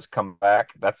Jefferson does come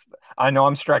back. I know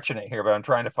I'm stretching it here, but I'm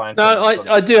trying to find. No,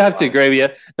 I do have to agree with you.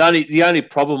 The only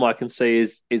problem I can see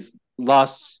is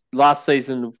last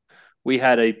season we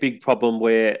had a big problem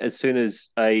where as soon as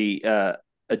a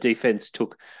defense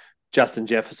took Justin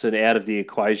Jefferson out of the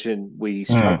equation, we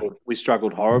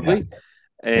struggled horribly,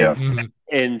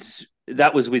 and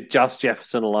that was with just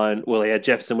Jefferson alone. Well, he had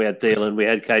Jefferson, we had Thielen, we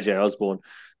had KJ Osborne.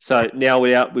 So now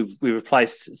we've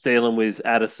replaced Thielen with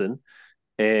Addison,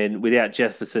 and without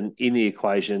Jefferson in the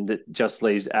equation, that just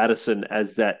leaves Addison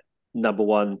as that number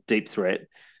one deep threat.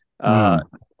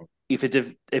 If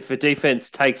a defense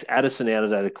takes Addison out of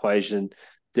that equation,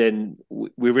 then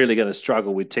we're really going to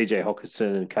struggle with TJ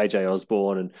Hockenson and KJ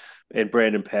Osborne and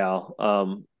Brandon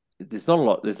Powell. There's not a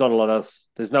lot else.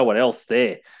 There's no one else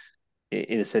there.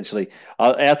 In essentially,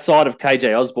 outside of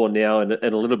KJ Osborne now and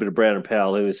a little bit of Brandon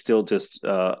Powell, who is still just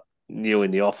new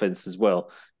in the offense as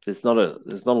well. There's not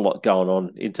a lot going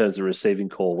on in terms of receiving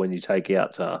call when you take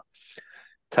out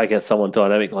someone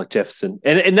dynamic like Jefferson,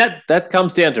 and that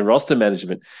comes down to roster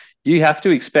management. You have to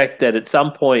expect that at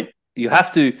some point you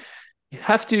have to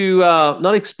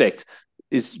not expect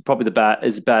is probably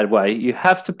a bad way. You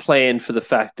have to plan for the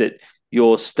fact that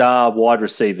your star wide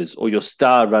receivers or your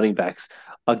star running backs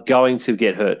are going to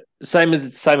get hurt. Same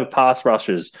with pass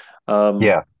rushers.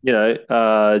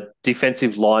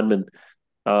 Defensive linemen.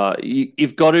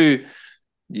 You've got to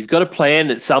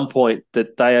plan at some point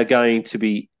that they are going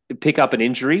to pick up an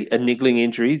injury, a niggling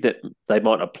injury that they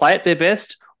might not play at their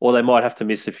best, or they might have to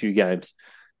miss a few games.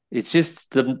 It's just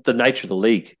the nature of the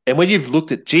league. And when you've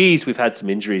looked at, we've had some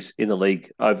injuries in the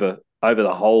league over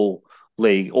the whole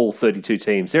league, all 32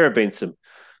 teams. There have been some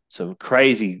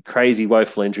crazy,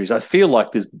 woeful injuries. I feel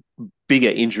like there's bigger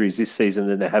injuries this season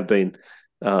than there have been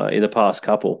in the past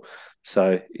couple.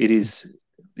 So it is,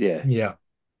 yeah.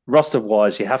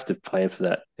 Roster-wise, you have to plan for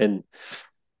that. And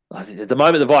at the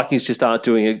moment, the Vikings just aren't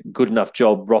doing a good enough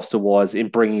job roster-wise in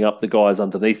bringing up the guys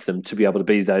underneath them to be able to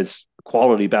be those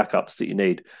quality backups that you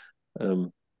need.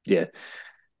 And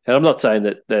I'm not saying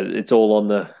that it's all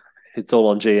on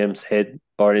GM's head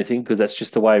or anything, because that's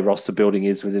just the way roster building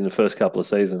is within the first couple of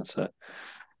seasons. So,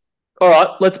 all right,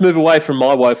 let's move away from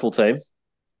my woeful team,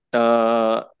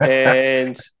 and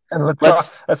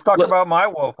let's talk about my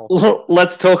woeful team.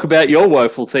 Let's talk about your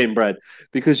woeful team, Brad,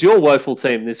 because your woeful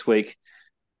team this week,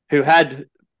 who had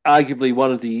arguably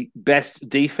one of the best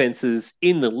defenses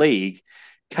in the league,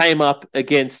 came up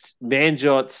against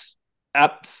RANTJOT's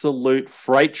absolute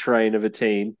freight train of a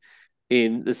team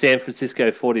in the San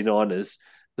Francisco 49ers.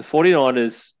 The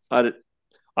 49ers,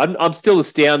 I'm still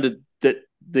astounded that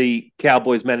the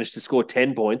Cowboys managed to score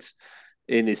 10 points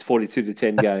in this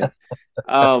 42-10 game.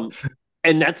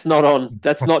 And that's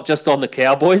not just on the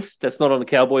Cowboys. That's not on the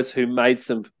Cowboys who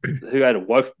had a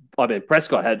woe. I mean,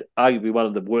 Prescott had arguably one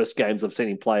of the worst games I've seen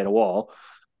him play in a while.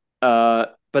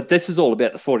 But this is all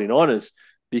about the 49ers,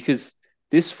 because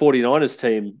this 49ers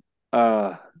team,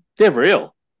 they're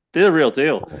real. They're the real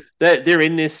deal. They're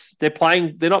in this. They're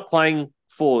playing. They're not playing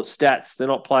for stats. They're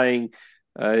not playing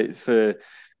for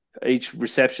each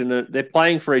reception. They're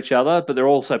playing for each other, but they're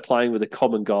also playing with a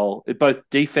common goal. Both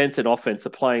defense and offense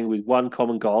are playing with one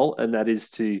common goal, and that is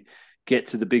to get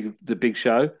to the big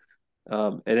show,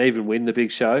 and even win the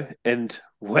big show. And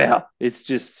wow, it's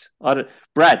just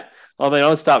Brad. I mean,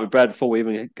 I'll start with Brad before we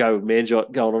even go with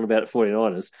Manjot going on about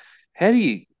 49ers. How do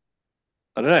you?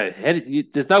 I don't know.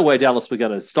 There's no way Dallas were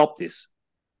going to stop this.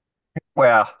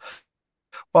 Well,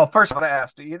 first I want to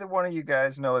ask: do either one of you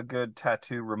guys know a good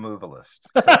tattoo removalist?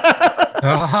 Because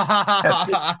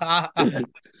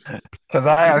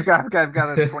I've got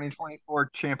a 2024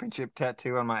 championship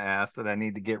tattoo on my ass that I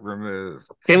need to get removed.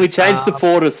 Can we change the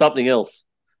 4 to something else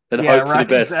and hope for the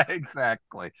best?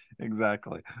 Exactly.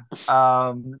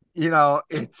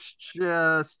 It's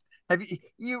just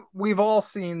we've all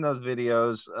seen those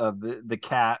videos of the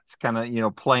cats kind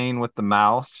of playing with the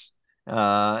mouse.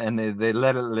 And they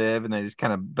let it live, and they just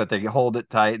but they hold it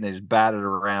tight, and they just bat it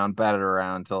around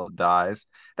until it dies.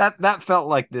 That felt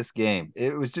like this game.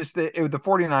 It was just the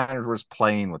 49ers was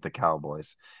playing with the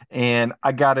Cowboys, and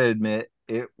I gotta admit,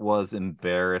 it was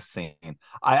embarrassing.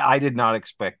 I did not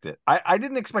expect it. I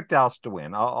didn't expect Dallas to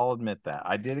win. I'll admit that.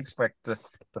 I did expect the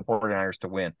 49ers to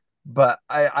win, but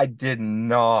I did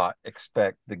not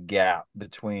expect the gap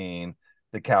between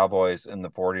the Cowboys and the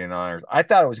 49ers. I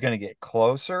thought it was going to get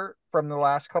closer from the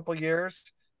last couple of years,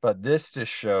 but this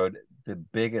just showed the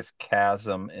biggest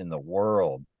chasm in the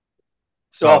world.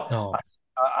 So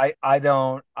I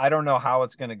don't know how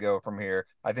it's going to go from here.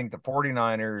 I think the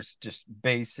 49ers just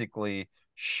basically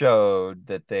showed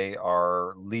that they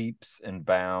are leaps and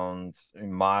bounds,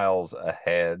 miles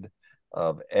ahead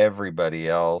of everybody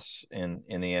else in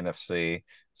the NFC.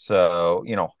 So,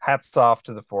 hats off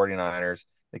to the 49ers.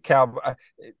 The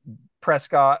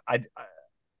Prescott, I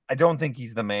don't think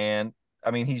he's the man.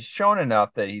 I mean, he's shown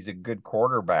enough that he's a good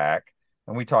quarterback,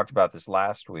 and we talked about this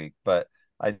last week, but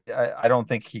I don't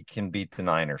think he can beat the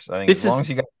Niners. I think as long as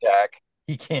you got Dak,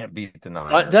 he can't beat the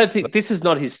Niners. I don't think this is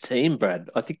not his team, Brad.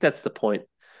 I think that's the point. I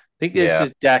think it's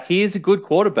just Dak. He is a good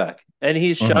quarterback, and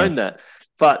he's shown that.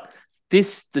 But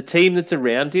the team that's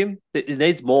around him, it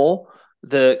needs more.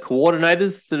 The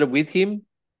coordinators that are with him,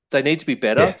 they need to be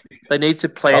better. Yeah. They need to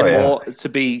plan more to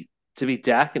be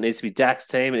Dak. It needs to be Dak's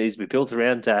team. It needs to be built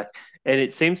around Dak. And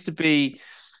it seems to be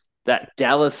that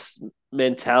Dallas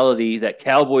mentality, that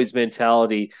Cowboys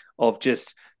mentality of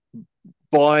just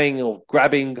buying or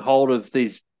grabbing hold of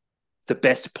the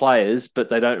best players, but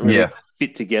they don't really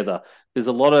fit together. There's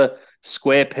a lot of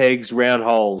square pegs, round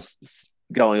holes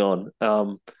going on.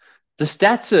 The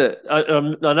stats are, I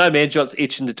know Manjot's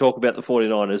itching to talk about the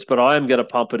 49ers, but I am going to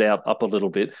pump it up a little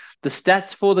bit. The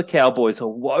stats for the Cowboys are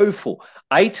woeful.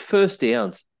 8 first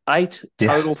downs, 8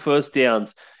 total first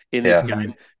downs in this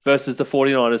game versus the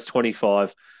 49ers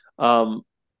 25. Wasn't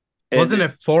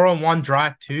it 4-on-1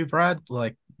 drive too, Brad?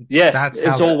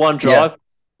 It's all one drive.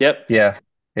 Yep. Yeah.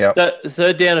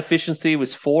 Third down efficiency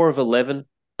was 4 of 11.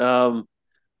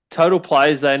 Total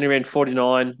plays, they only ran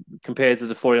 49 compared to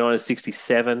the 49ers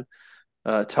 67.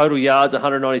 Total yards,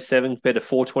 197 compared to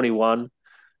 421.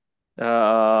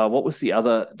 What was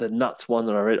the nuts one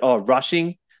that I read? Oh,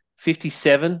 rushing,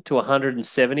 57 to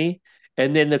 170.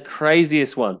 And then the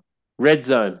craziest one, red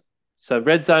zone. So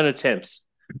red zone attempts.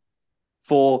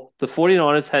 For the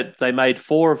 49ers, they made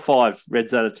 4 of 5 red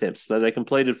zone attempts. So they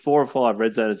completed 4 of 5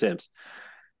 red zone attempts.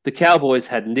 The Cowboys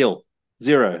had 0,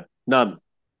 none.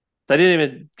 They didn't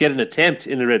even get an attempt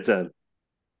in the red zone.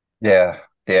 Yeah.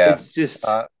 It's just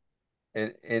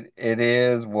it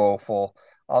is woeful.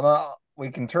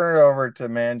 We can turn it over to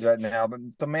Manjot now, but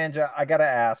so Manjot, I gotta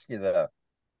ask you though,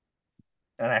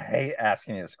 and I hate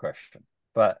asking you this question,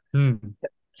 but can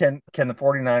the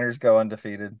 49ers go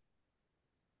undefeated?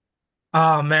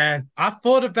 Oh man, I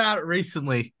thought about it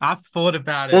recently. Well,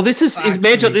 this is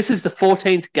Manjot. This is the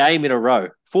 14th game in a row.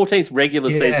 14th regular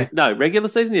season. No, regular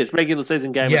season. Yes, regular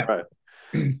season game in a row.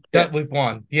 That we've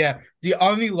won. Yeah. The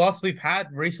only loss we've had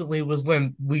recently was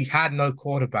when we had no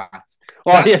quarterbacks.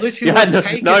 Oh, yeah. You didn't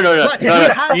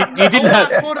have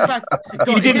quarterbacks.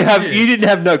 You didn't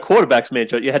have no quarterbacks,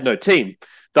 Manjot. You had no team.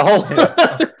 The whole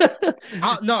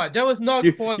no, there was no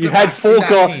quarterback. You had 4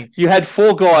 guys. You had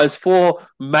 4 guys, 4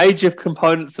 major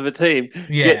components of a team.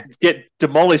 Get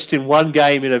demolished in one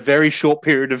game in a very short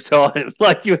period of time.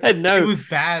 Like you had no. It was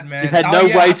bad, man. You had no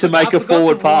way to make a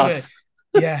forward pass.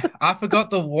 Yeah, I forgot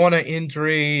the Warner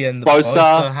injury and the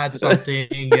Bosa had something.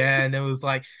 Yeah, and it was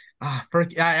like, I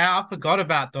forgot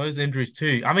about those injuries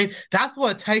too. I mean, that's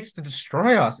what it takes to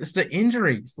destroy us. It's the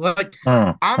injuries.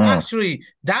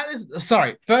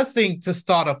 First thing to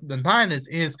start off the Niners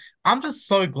is I'm just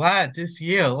so glad this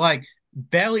year,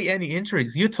 barely any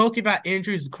injuries. You're talking about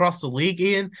injuries across the league,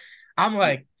 Ian. I'm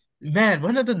like, man,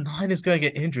 when are the Niners going to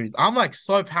get injuries? I'm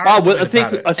so paranoid.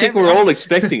 I think we're all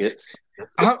expecting it.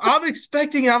 I'm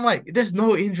expecting. I'm like, there's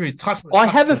no injuries. I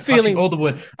have a Touching feeling. all the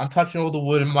wood. I'm touching all the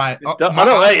wood in my. I My don't.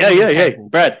 I have a wooden Hey, table.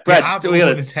 Brad. Yeah, I have So a we got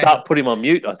to wooden start table. putting him on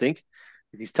mute. I think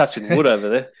if he's touching wood over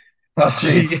there. Oh,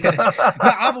 jeez. Yeah. No,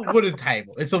 I have a wooden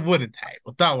table. It's a wooden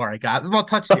table. Don't worry, guys. I'm not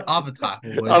touching the other type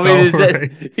of wood. I mean, Don't is worry.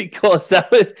 that because that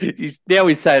was now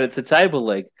he's saying it's a table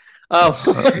leg. Oh,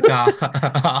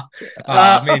 Nah.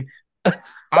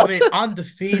 I mean,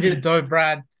 undefeated though,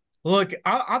 Brad. Look,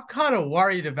 I'm kind of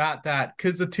worried about that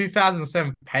because the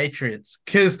 2007 Patriots.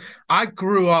 Because I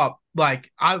grew up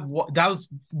like that was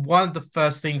one of the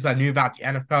first things I knew about the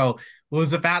NFL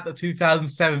was about the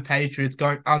 2007 Patriots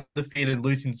going undefeated,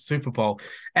 losing the Super Bowl,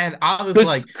 and I was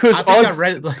like, I think I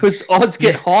read it like, because odds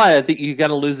get yeah, higher that you're going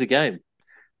to lose a game.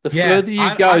 The yeah. further you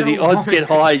I go, the don't odds want get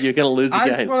higher. You're going to lose a I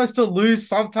just game. want us to lose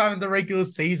sometime in the regular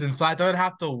season so I don't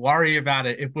have to worry about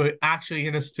it if we're actually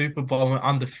in a Super Bowl and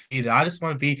undefeated. I just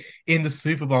want to be in the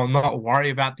Super Bowl and not worry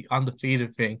about the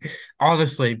undefeated thing,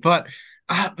 honestly. But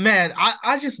man,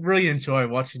 I just really enjoy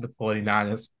watching the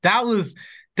 49ers. That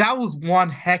was one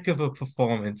heck of a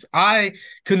performance. I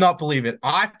could not believe it.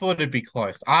 I thought it'd be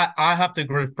close. I have to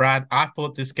agree with Brad. I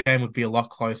thought this game would be a lot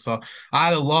closer. I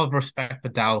had a lot of respect for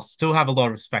Dallas, still have a lot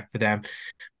of respect for them.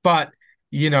 But,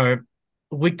 you know,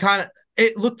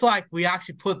 it looked like we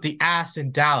actually put the ass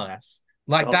in Dallas.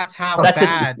 Like, Oh, that's how that's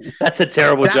bad. that's a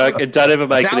terrible That, joke, and don't ever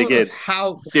make it that again. was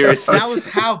how Seriously, that was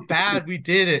how bad we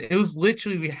did it. It was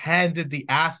literally we handed the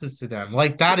asses to them.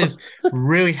 Like that is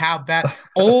really how bad.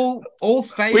 All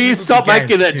phases will you of the stop game,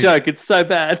 making that dude. joke? It's so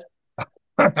bad.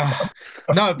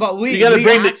 No, but You got to we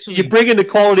bring actually. you're bringing the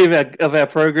quality of our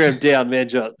program down,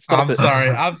 RANTJOT. Stop I'm it. sorry.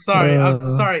 I'm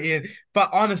sorry, Ian.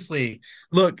 But honestly,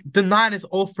 look, the Niners,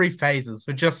 all three phases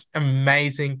were just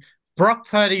amazing. Brock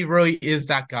Purdy really is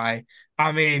that guy.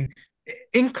 I mean,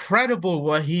 incredible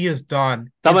what he has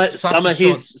done in such a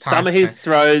short Some time of span. his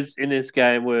throws in this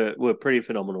game were pretty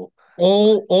phenomenal.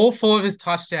 All four of his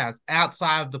touchdowns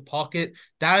outside of the pocket.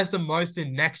 That is the most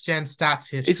in next gen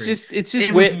stats history. It's just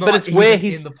It was where, but not it's where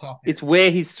even in the pocket. it's where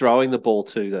he's throwing the ball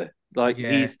to though. Like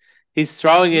Yeah. he's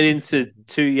throwing it He's into incredible.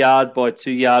 2 yard by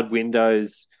 2 yard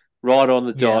windows right on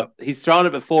the Yeah. dot. He's throwing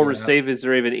it before Yeah. receivers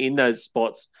are even in those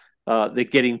spots. They're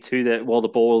getting to that while the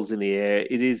ball's in the air.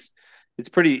 It's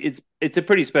a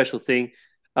pretty special thing.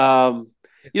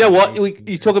 It's You know what? amazing,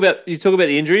 You dude. talk about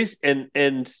the injuries, and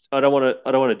I don't want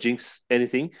to jinx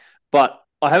anything, but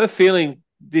I have a feeling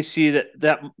this year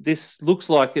that this looks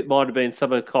like it might have been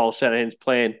some of Kyle Shanahan's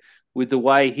plan with the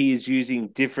way he is using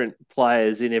different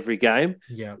players in every game.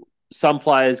 Yeah. Some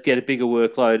players get a bigger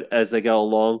workload as they go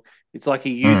along. It's like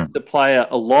he uses the player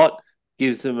a lot,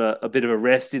 gives them a bit of a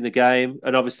rest in the game,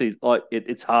 and obviously, like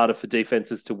it's harder for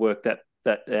defenses to work that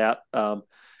out.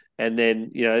 And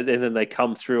then and then they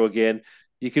come through again.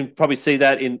 You can probably see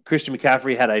that in Christian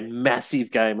McCaffrey had a massive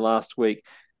game last week,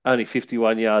 only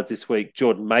 51 yards this week.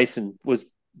 Jordan Mason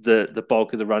was the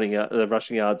bulk of the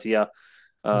rushing yards here,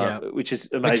 which is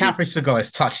amazing. McCaffrey still got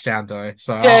his touchdown though,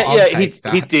 so Yeah,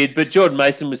 I'll he did, but Jordan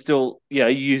Mason was still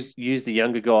use the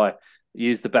younger guy,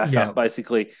 use the backup,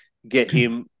 basically get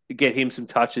him some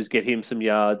touches, get him some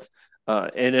yards,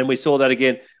 and then we saw that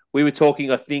again. We were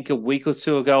talking, I think, a week or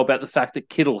two ago about the fact that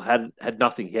Kittle had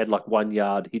nothing. He had like 1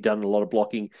 yard. He'd done a lot of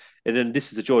blocking. And then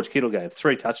this is a George Kittle game,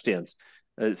 3 touchdowns,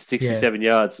 67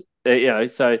 yards.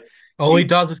 So all he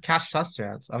does is catch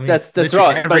touchdowns. I mean, that's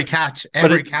right. Every catch.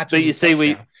 But you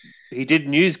see, he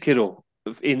didn't use Kittle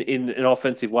in an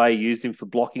offensive way. He used him for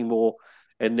blocking more,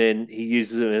 and then he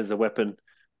uses him as a weapon.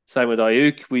 Same with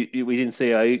Ayuk. We didn't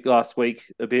see Ayuk last week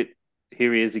a bit.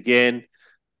 Here he is again.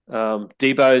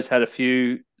 Debo's had a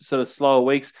few sort of slower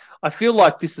weeks. I feel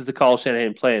like this is the Kyle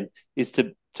Shanahan plan, is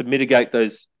to mitigate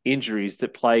those injuries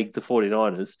that plague the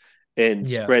 49ers and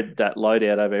spread that load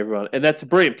out over everyone. And that's a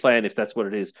brilliant plan if that's what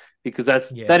it is, because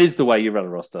that is the way you run a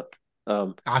roster.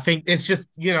 I think it's just,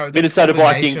 Minnesota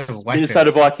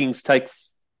Vikings take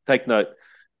note.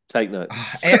 Take note.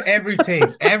 Every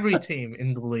team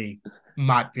in the league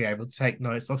might be able to take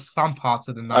notes of some parts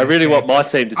of the night. I really want my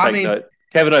team to take note.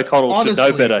 Kevin O'Connell should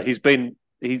know better. He's been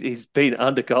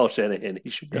under Kyle Shanahan. He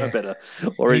should know better.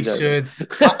 Or he should.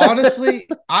 Honestly,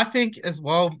 I think as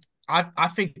well. I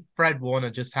think Fred Warner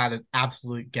just had an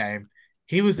absolute game.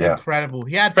 He was incredible.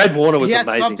 Fred Warner was amazing.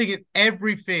 He had something in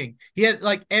everything. He had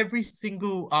like every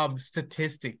single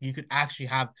statistic you could actually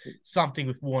have something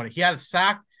with Warner. He had a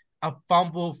sack, a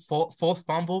fumble, forced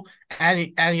fumble, and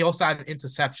he also had an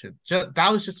interception.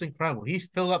 That was just incredible. He's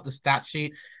filled up the stat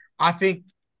sheet. I think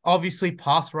obviously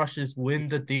pass rushers win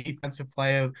the Defensive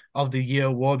Player of the Year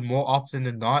award more often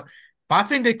than not. But I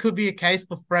think there could be a case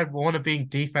for Fred Warner being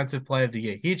Defensive Player of the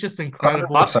Year. He's just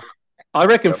incredible. 100%. I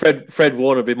reckon Yep. Fred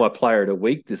Warner would be my player of the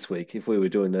week this week if we were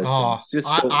doing those Oh, things. Just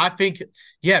I think,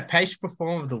 yeah, Page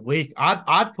Performer of the Week.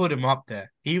 I'd put him up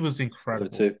there. He was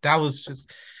incredible. two. That was just,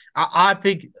 I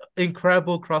think,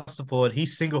 incredible across the board. He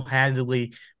single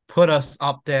handedly put us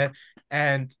up there,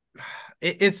 and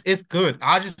it's good.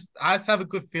 I just have a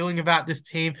good feeling about this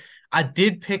team. I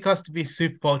did pick us to be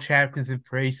Super Bowl champions in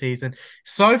preseason.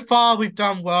 So far, we've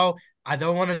done well. I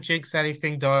don't want to jinx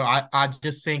anything though. I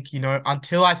just think,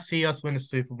 until I see us win the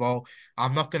Super Bowl,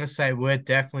 I'm not going to say we're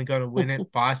definitely going to win it,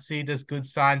 but I see there's good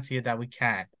signs here that we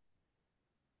can.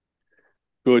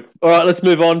 Good. All right, let's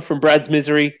move on from Brad's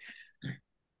misery.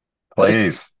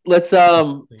 Please. Let's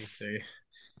Please do.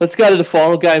 let's go to the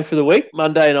final game for the week,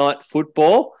 Monday Night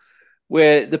Football,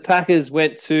 where the Packers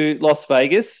went to Las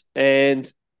Vegas, and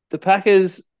the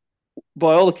Packers,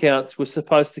 by all accounts, were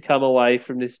supposed to come away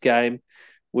from this game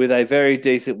with a very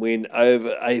decent win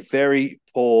over a very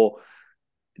poor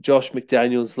Josh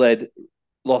McDaniels-led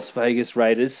Las Vegas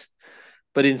Raiders.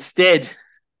 But instead,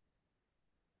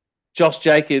 Josh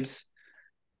Jacobs,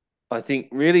 I think,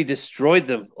 really destroyed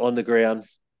them on the ground,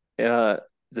 the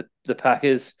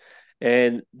Packers.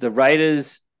 And the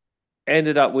Raiders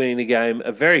ended up winning the game,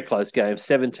 a very close game,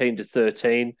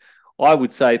 17-13. I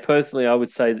would say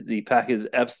that the Packers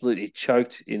absolutely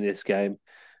choked in this game.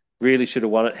 Really should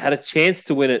have won it. Had a chance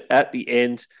to win it at the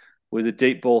end with a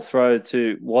deep ball throw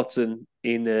to Watson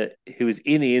who was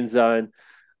in the end zone,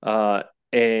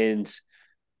 and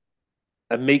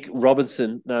Amik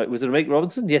Robinson. No, was it Amik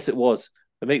Robinson? Yes, it was.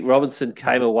 Amik Robinson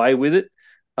came away with it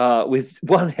with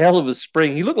one hell of a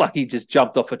spring. He looked like he just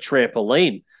jumped off a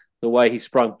trampoline the way he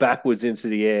sprung backwards into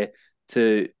the air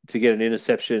to get an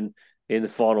interception in the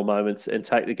final moments and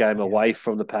take the game away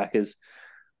from the Packers.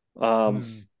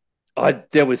 I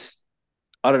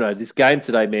don't know, this game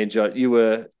today, Manjot.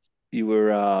 You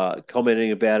were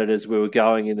commenting about it as we were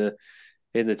going in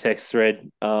the text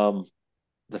thread.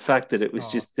 The fact that it was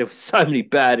just there were so many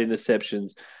bad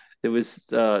interceptions, there was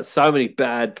so many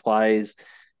bad plays.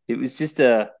 It was just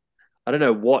it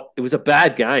was a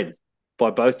bad game by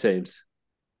both teams.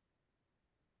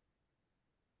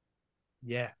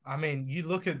 Yeah, I mean, you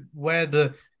look at where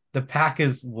the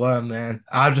Packers were, man.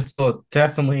 I just thought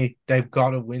definitely they've got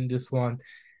to win this one.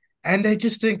 And they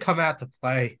just didn't come out to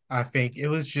play. I think it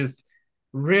was just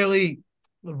really,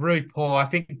 really poor. I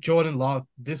think Jordan Love,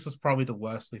 this was probably the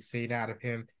worst we've seen out of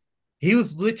him. He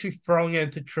was literally throwing it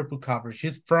into triple coverage.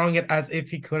 He's throwing it as if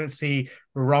he couldn't see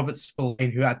Robert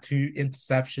Spillane, who had 2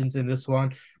 interceptions in this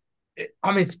one.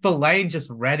 I mean, Spillane just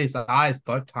read his eyes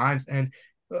both times. And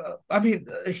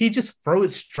he just threw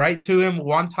it straight to him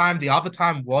one time. The other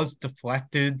time was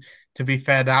deflected. To be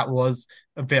fair, that was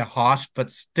a bit harsh, but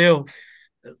still,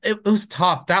 it was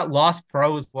tough. That last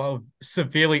throw as well,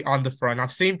 severely underthrown.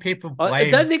 I've seen people I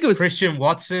blame don't think it was Christian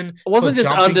Watson. It wasn't for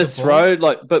just jumping the ball.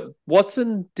 underthrown, but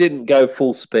Watson didn't go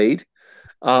full speed.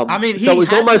 I mean, So it he was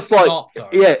had to almost like stop though.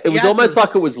 it He was had almost to.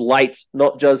 like it was late,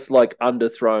 not just like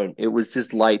underthrown. It was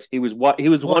just late. He was Well,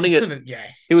 wanting he it. couldn't. Yeah,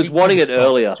 He was he wanting couldn't it stop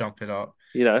earlier. jumping up.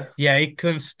 You know. Yeah, he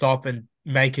couldn't stop and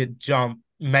make it jump,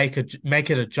 make it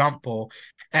a jump ball.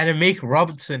 And Amik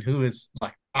Robinson, who is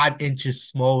like 5 inches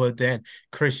smaller than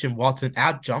Christian Watson,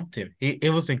 out jumped him.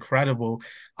 It was incredible.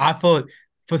 I thought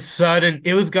for certain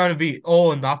it was going to be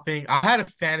all or nothing. I had a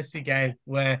fantasy game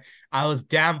where I was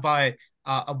down by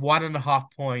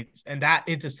 1.5 points, and that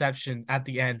interception at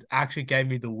the end actually gave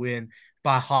me the win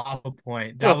by half a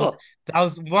point. That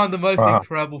was one of the most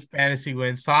incredible fantasy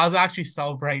wins. So I was actually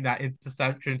celebrating that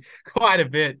interception quite a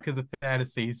bit because of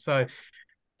fantasy. So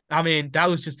I mean, that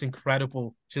was just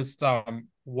incredible. Just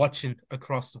watching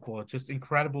across the board, just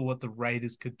incredible what the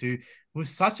Raiders could do with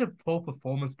such a poor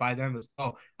performance by them as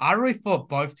well. I really thought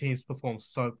both teams performed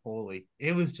so poorly.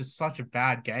 It was just such a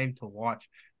bad game to watch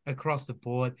across the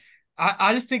board.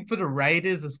 I just think for the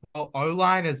Raiders as well,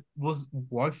 O-line was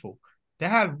woeful. They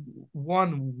had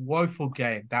one woeful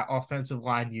game, that offensive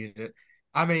line unit.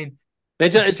 I mean,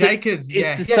 Jacobs, it's the he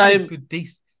had a same. good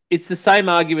decent. It's the same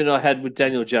argument I had with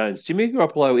Daniel Jones. Jimmy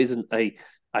Garoppolo isn't a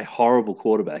horrible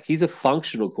quarterback. He's a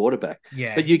functional quarterback.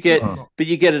 Yeah, But you get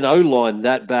an O line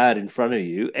that bad in front of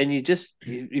you, and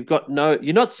you've got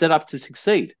you're not set up to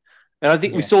succeed. And I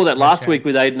think we saw that last week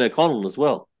with Aiden O'Connell as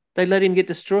well. They let him get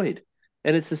destroyed,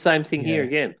 and it's the same thing here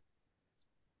again.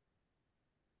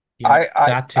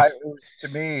 Yeah, to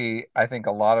me, I think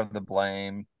a lot of the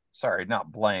blame. Sorry,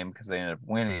 not blame because they ended up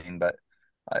winning, but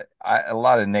a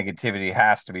lot of negativity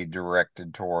has to be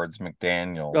directed towards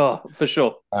McDaniels. Oh, for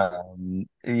sure.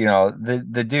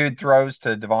 The dude throws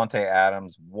to Devontae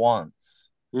Adams once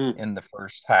in the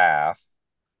first half,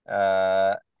 and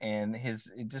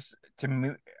to me,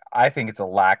 I think it's a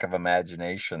lack of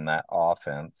imagination, that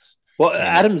offense. Well,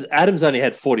 And it, Adams only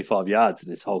had 45 yards in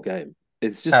this whole game.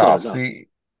 It's just oh, not enough. see,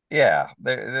 yeah,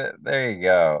 there you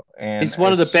go. And He's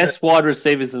one of the it's best just, wide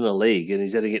receivers in the league, and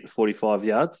he's only getting 45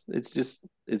 yards.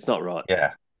 It's not right.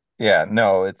 yeah, yeah,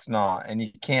 no, it's not. And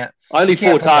Only you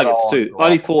four can't put that targets all on too.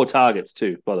 Only Garoppolo. 4 targets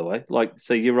too. By the way,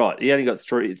 so you're right. He only got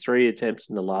three attempts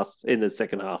in the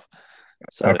second half.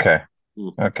 So Okay.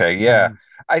 mm, Okay, yeah. Mm.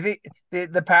 I think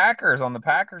the Packers, on the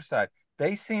Packers side,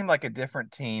 they seem like a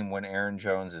different team when Aaron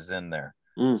Jones is in there.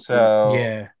 mm. So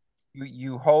Yeah.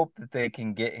 you hope that they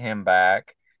can get him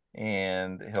back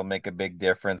and he'll make a big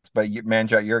difference. But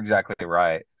Manjot, you're exactly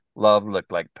right. Love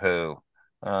looked like poo.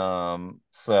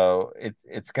 So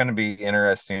it's going to be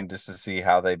interesting just to see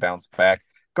how they bounce back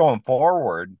going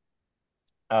forward.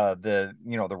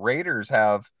 The Raiders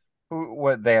have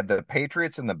what they had the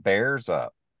Patriots and the Bears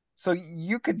up. So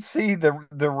you could see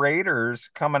the Raiders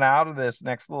coming out of this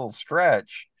next little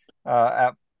stretch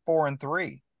at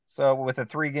 4-3. So with a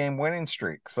 3-game winning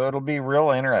streak. So it'll be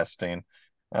real interesting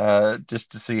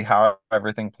just to see how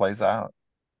everything plays out.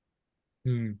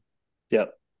 Mm.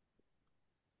 Yep,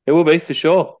 it will be for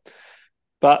sure.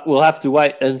 But we'll have to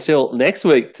wait until next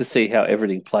week to see how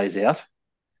everything plays out.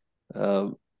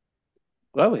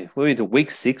 We're into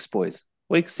week 6, boys.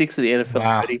 Week 6 of the NFL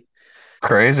Wow. already.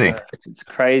 Crazy. It's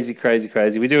crazy, crazy,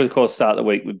 crazy. We do, of course, start the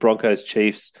week with Broncos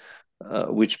Chiefs,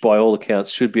 which by all accounts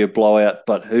should be a blowout,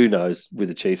 but who knows with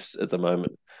the Chiefs at the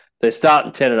moment. They're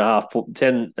starting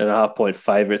 10.5 point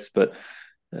favorites, but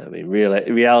I mean,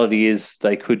 reality is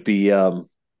they could be,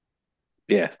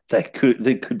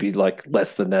 they could be like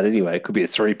less than that anyway. It could be a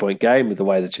 3-point game with the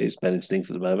way the Chiefs manage things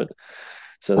at the moment.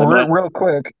 So they Well, might. real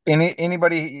quick,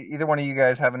 anybody, either one of you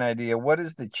guys have an idea? What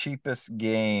is the cheapest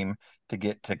game to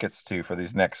get tickets to for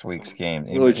these next week's game?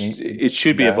 Which it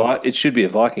should be No? it should be a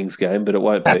Vikings game, but it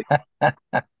won't be.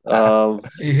 Um,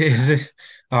 Is it?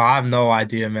 Oh, I have no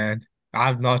idea, man.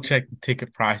 I've not checked the ticket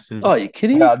oh, are you prices.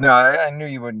 kidding me? Well, no, I knew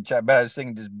you wouldn't check, but I was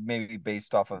thinking just maybe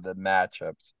based off of the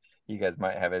matchups, you guys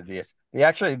might have ideas.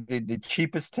 The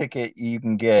cheapest ticket you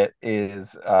can get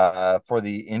is for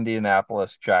the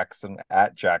Indianapolis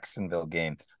Jacksonville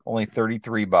game. Only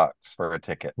 $33 for a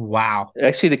ticket. Wow.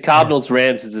 Actually, the Oh, Cardinals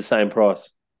Rams is the same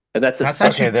price, and that's Okay,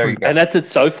 actually there you pretty. go. and that's at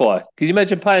SoFi. Can you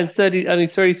imagine paying only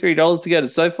 $33 to go to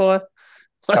SoFi?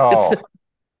 Like it's, Oh,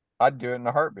 I'd do it in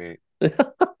a heartbeat.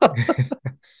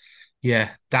 Yeah,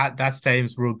 that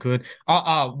stadium's real good.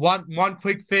 One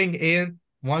quick thing, Ian.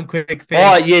 One quick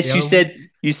oh thing. yes, You you know, said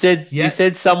you said you yeah,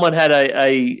 said someone had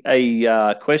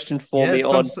a question for yeah, me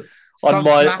on some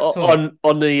my smack talk.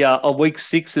 on week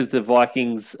 6 of the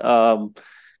Vikings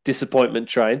disappointment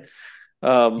train.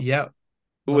 Um, Yeah, let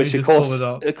me which just pull it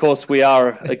up. of course, we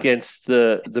are against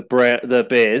the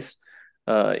Bears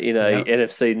in a Yeah.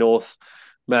 NFC North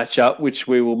matchup, which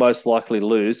we will most likely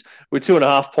lose. We're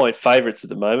 2.5 point favorites at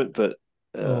the moment, but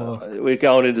Oh, we're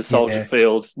going into Soldier yeah,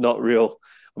 Field. Not real.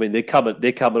 I mean, they're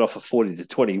coming off a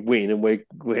 40-20 win, and we're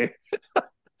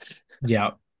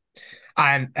yeah.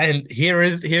 And here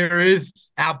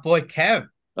is our boy Kev,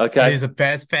 okay. who's a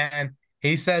Bears fan.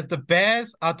 He says the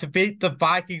Bears are to beat the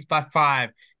Vikings by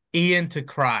 5. Ian to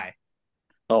cry.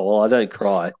 Oh well, I don't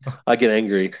cry. I get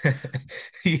angry.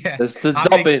 Yeah, There's I not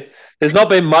think been there's not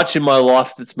been much in my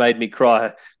life that's made me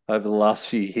cry over the last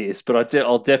few years, but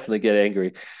I'll definitely get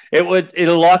angry.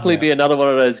 It'll likely yeah. be another one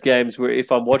of those games where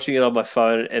if I'm watching it on my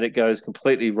phone and it goes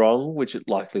completely wrong, which it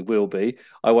likely will be,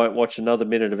 I won't watch another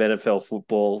minute of NFL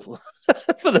football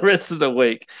for the rest of the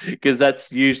week because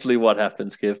that's usually what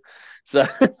happens, Kev. So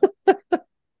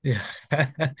Yeah.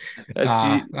 that's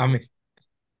you. I mean,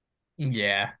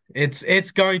 yeah,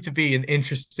 it's going to be an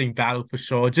interesting battle for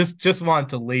sure. Just wanted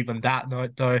to leave on that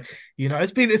note though.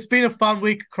 It's been a fun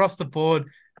week across the board.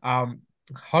 Um,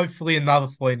 Hopefully another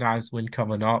 49ers win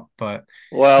coming up, but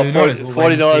Well, who knows? We'll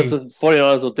wait and see.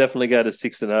 49ers will definitely go to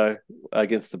 6-0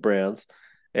 against the Browns,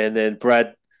 and then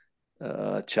Brad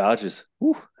Chargers.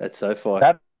 Whew, that's so far.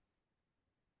 That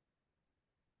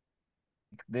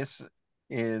this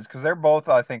is because they're both,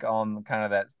 I think, on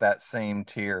kind of that same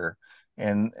tier,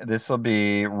 and this will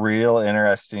be real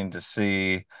interesting to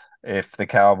see if the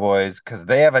Cowboys, because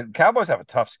Cowboys have a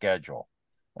tough schedule.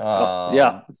 Oh, yeah,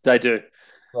 Um, they do.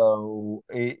 so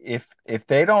if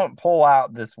they don't pull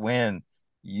out this win,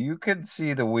 you could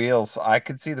see the wheels. I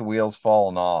could see the wheels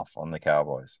falling off on the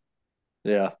Cowboys.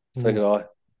 Yeah, so Ooh, can I.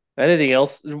 Anything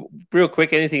else, real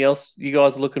quick? Anything else you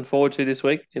guys are looking forward to this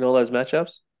week in all those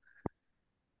matchups?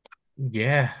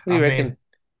 yeah, What do I you reckon? mean,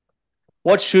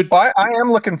 What should Well, I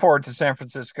am looking forward to San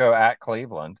Francisco at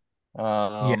Cleveland.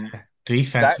 yeah, That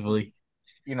defensively.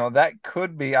 that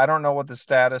could be. I don't know what the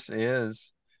status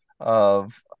is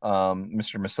of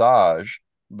Mr. Massage,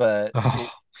 but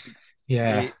Oh,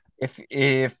 yeah.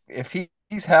 if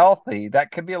he's healthy,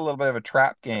 that could be a little bit of a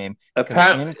trap game because in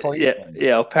Apparently, Cleveland.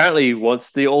 yeah. Apparently, he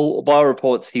wants the all by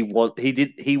reports. He would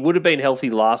have been healthy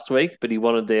last week, but he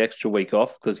wanted the extra week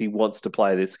off because he wants to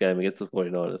play this game against the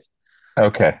 49ers.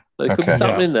 Okay. So it could be Okay.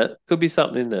 something Yeah. in that. Could be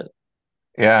something in that.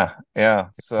 Yeah. Yeah.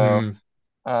 So,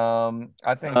 Mm.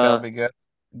 I think that'll be good.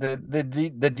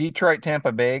 The Detroit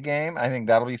Tampa Bay game, I think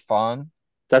that'll be fun.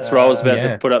 That's where I was about to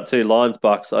Yeah. put up 2 Lions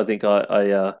Bucks. I think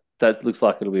I that looks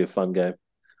like it'll be a fun game.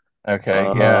 Okay.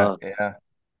 Yeah. Uh, Yeah.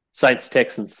 Saints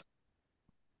Texans.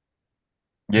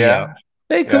 Yeah. Yeah.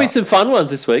 There could be some fun ones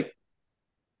this week.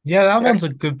 Yeah, that Yeah. one's a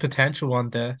good potential one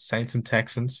there. Saints and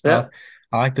Texans. Yeah.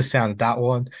 I like the sound of that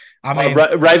one. I mean,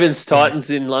 Ravens Titans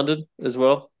in London as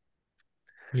well.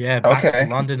 yeah, back to Okay.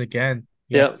 London again.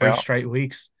 Yeah, Yeah. 3 straight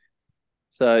weeks.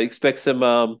 So expect some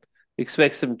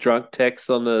drunk texts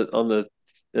in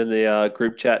the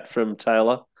group chat from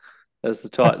Taylor as the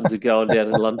Titans are going down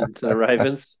in London to the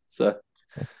Ravens. So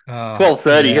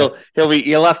 12:30, Yeah.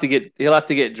 he'll have to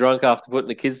get drunk after putting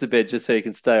the kids to bed just so he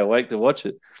can stay awake to watch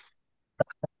it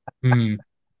Hmm.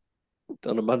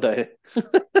 on a Monday.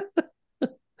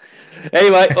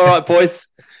 Anyway, all right, boys,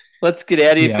 let's get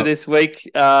out of here for Yeah. this week.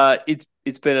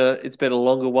 It's been a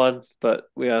longer one, but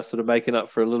we are sort of making up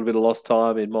for a little bit of lost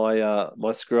time in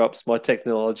my screw ups, my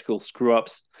technological screw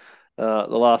ups, the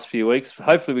last few weeks.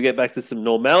 Hopefully, we get back to some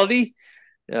normality,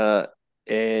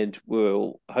 and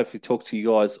we'll hopefully talk to you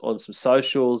guys on some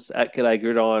socials at Gday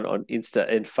Gridiron on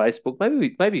Insta and Facebook.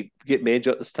 Maybe get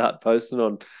Manjot to start posting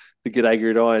on the Gday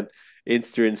Gridiron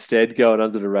Insta instead, going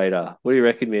under the radar. What do you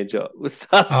reckon, Manjot? We'll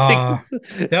start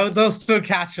sticking. They'll still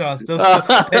catch us. They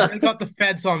got the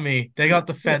feds on me. They got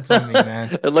the feds on me,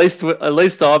 man. At least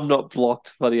I'm not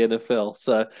blocked by the NFL.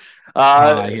 So,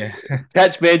 Yeah.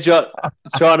 catch Manjot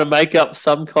trying to make up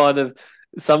some kind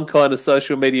of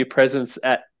social media presence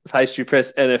at Pastry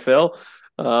Press NFL.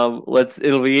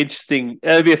 It'll be interesting.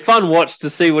 It'll be a fun watch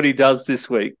to see what he does this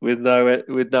week with no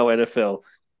NFL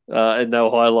and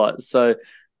no highlights. So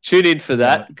tune in for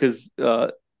that because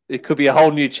it could be a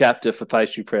whole new chapter for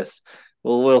Pastry Press.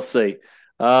 Well, we'll see.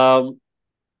 Don't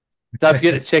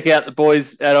forget to check out the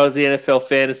boys at Aussie NFL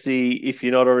Fantasy if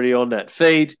you're not already on that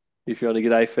feed. If you're on the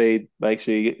G'day feed, make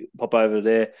sure you pop over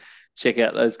there. Check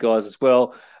out those guys as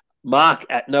well. Mark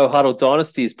at No Huddle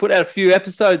Dynasty has put out a few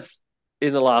episodes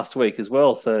in the last week as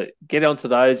well. So get onto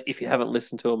those if you haven't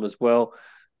listened to them as well.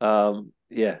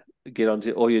 Get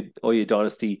onto all your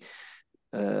Dynasty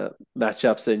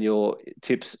matchups and your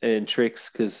tips and tricks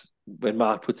because when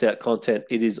Mark puts out content,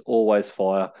 it is always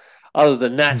fire. Other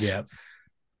than that,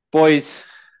 boys,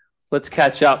 let's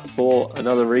catch up for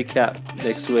another recap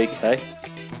next week, hey?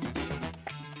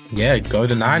 Yeah, go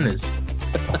to Niners.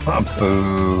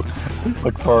 Boo.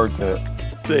 Look forward to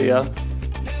it. See ya.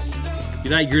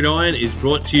 G'day Gridiron is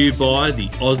brought to you by the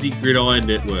Aussie Gridiron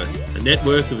Network, a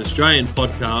network of Australian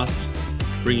podcasts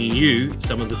bringing you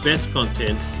some of the best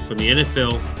content from the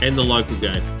NFL and the local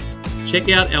game. Check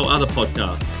out our other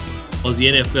podcasts,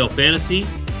 Aussie NFL Fantasy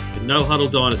and No Huddle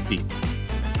Dynasty.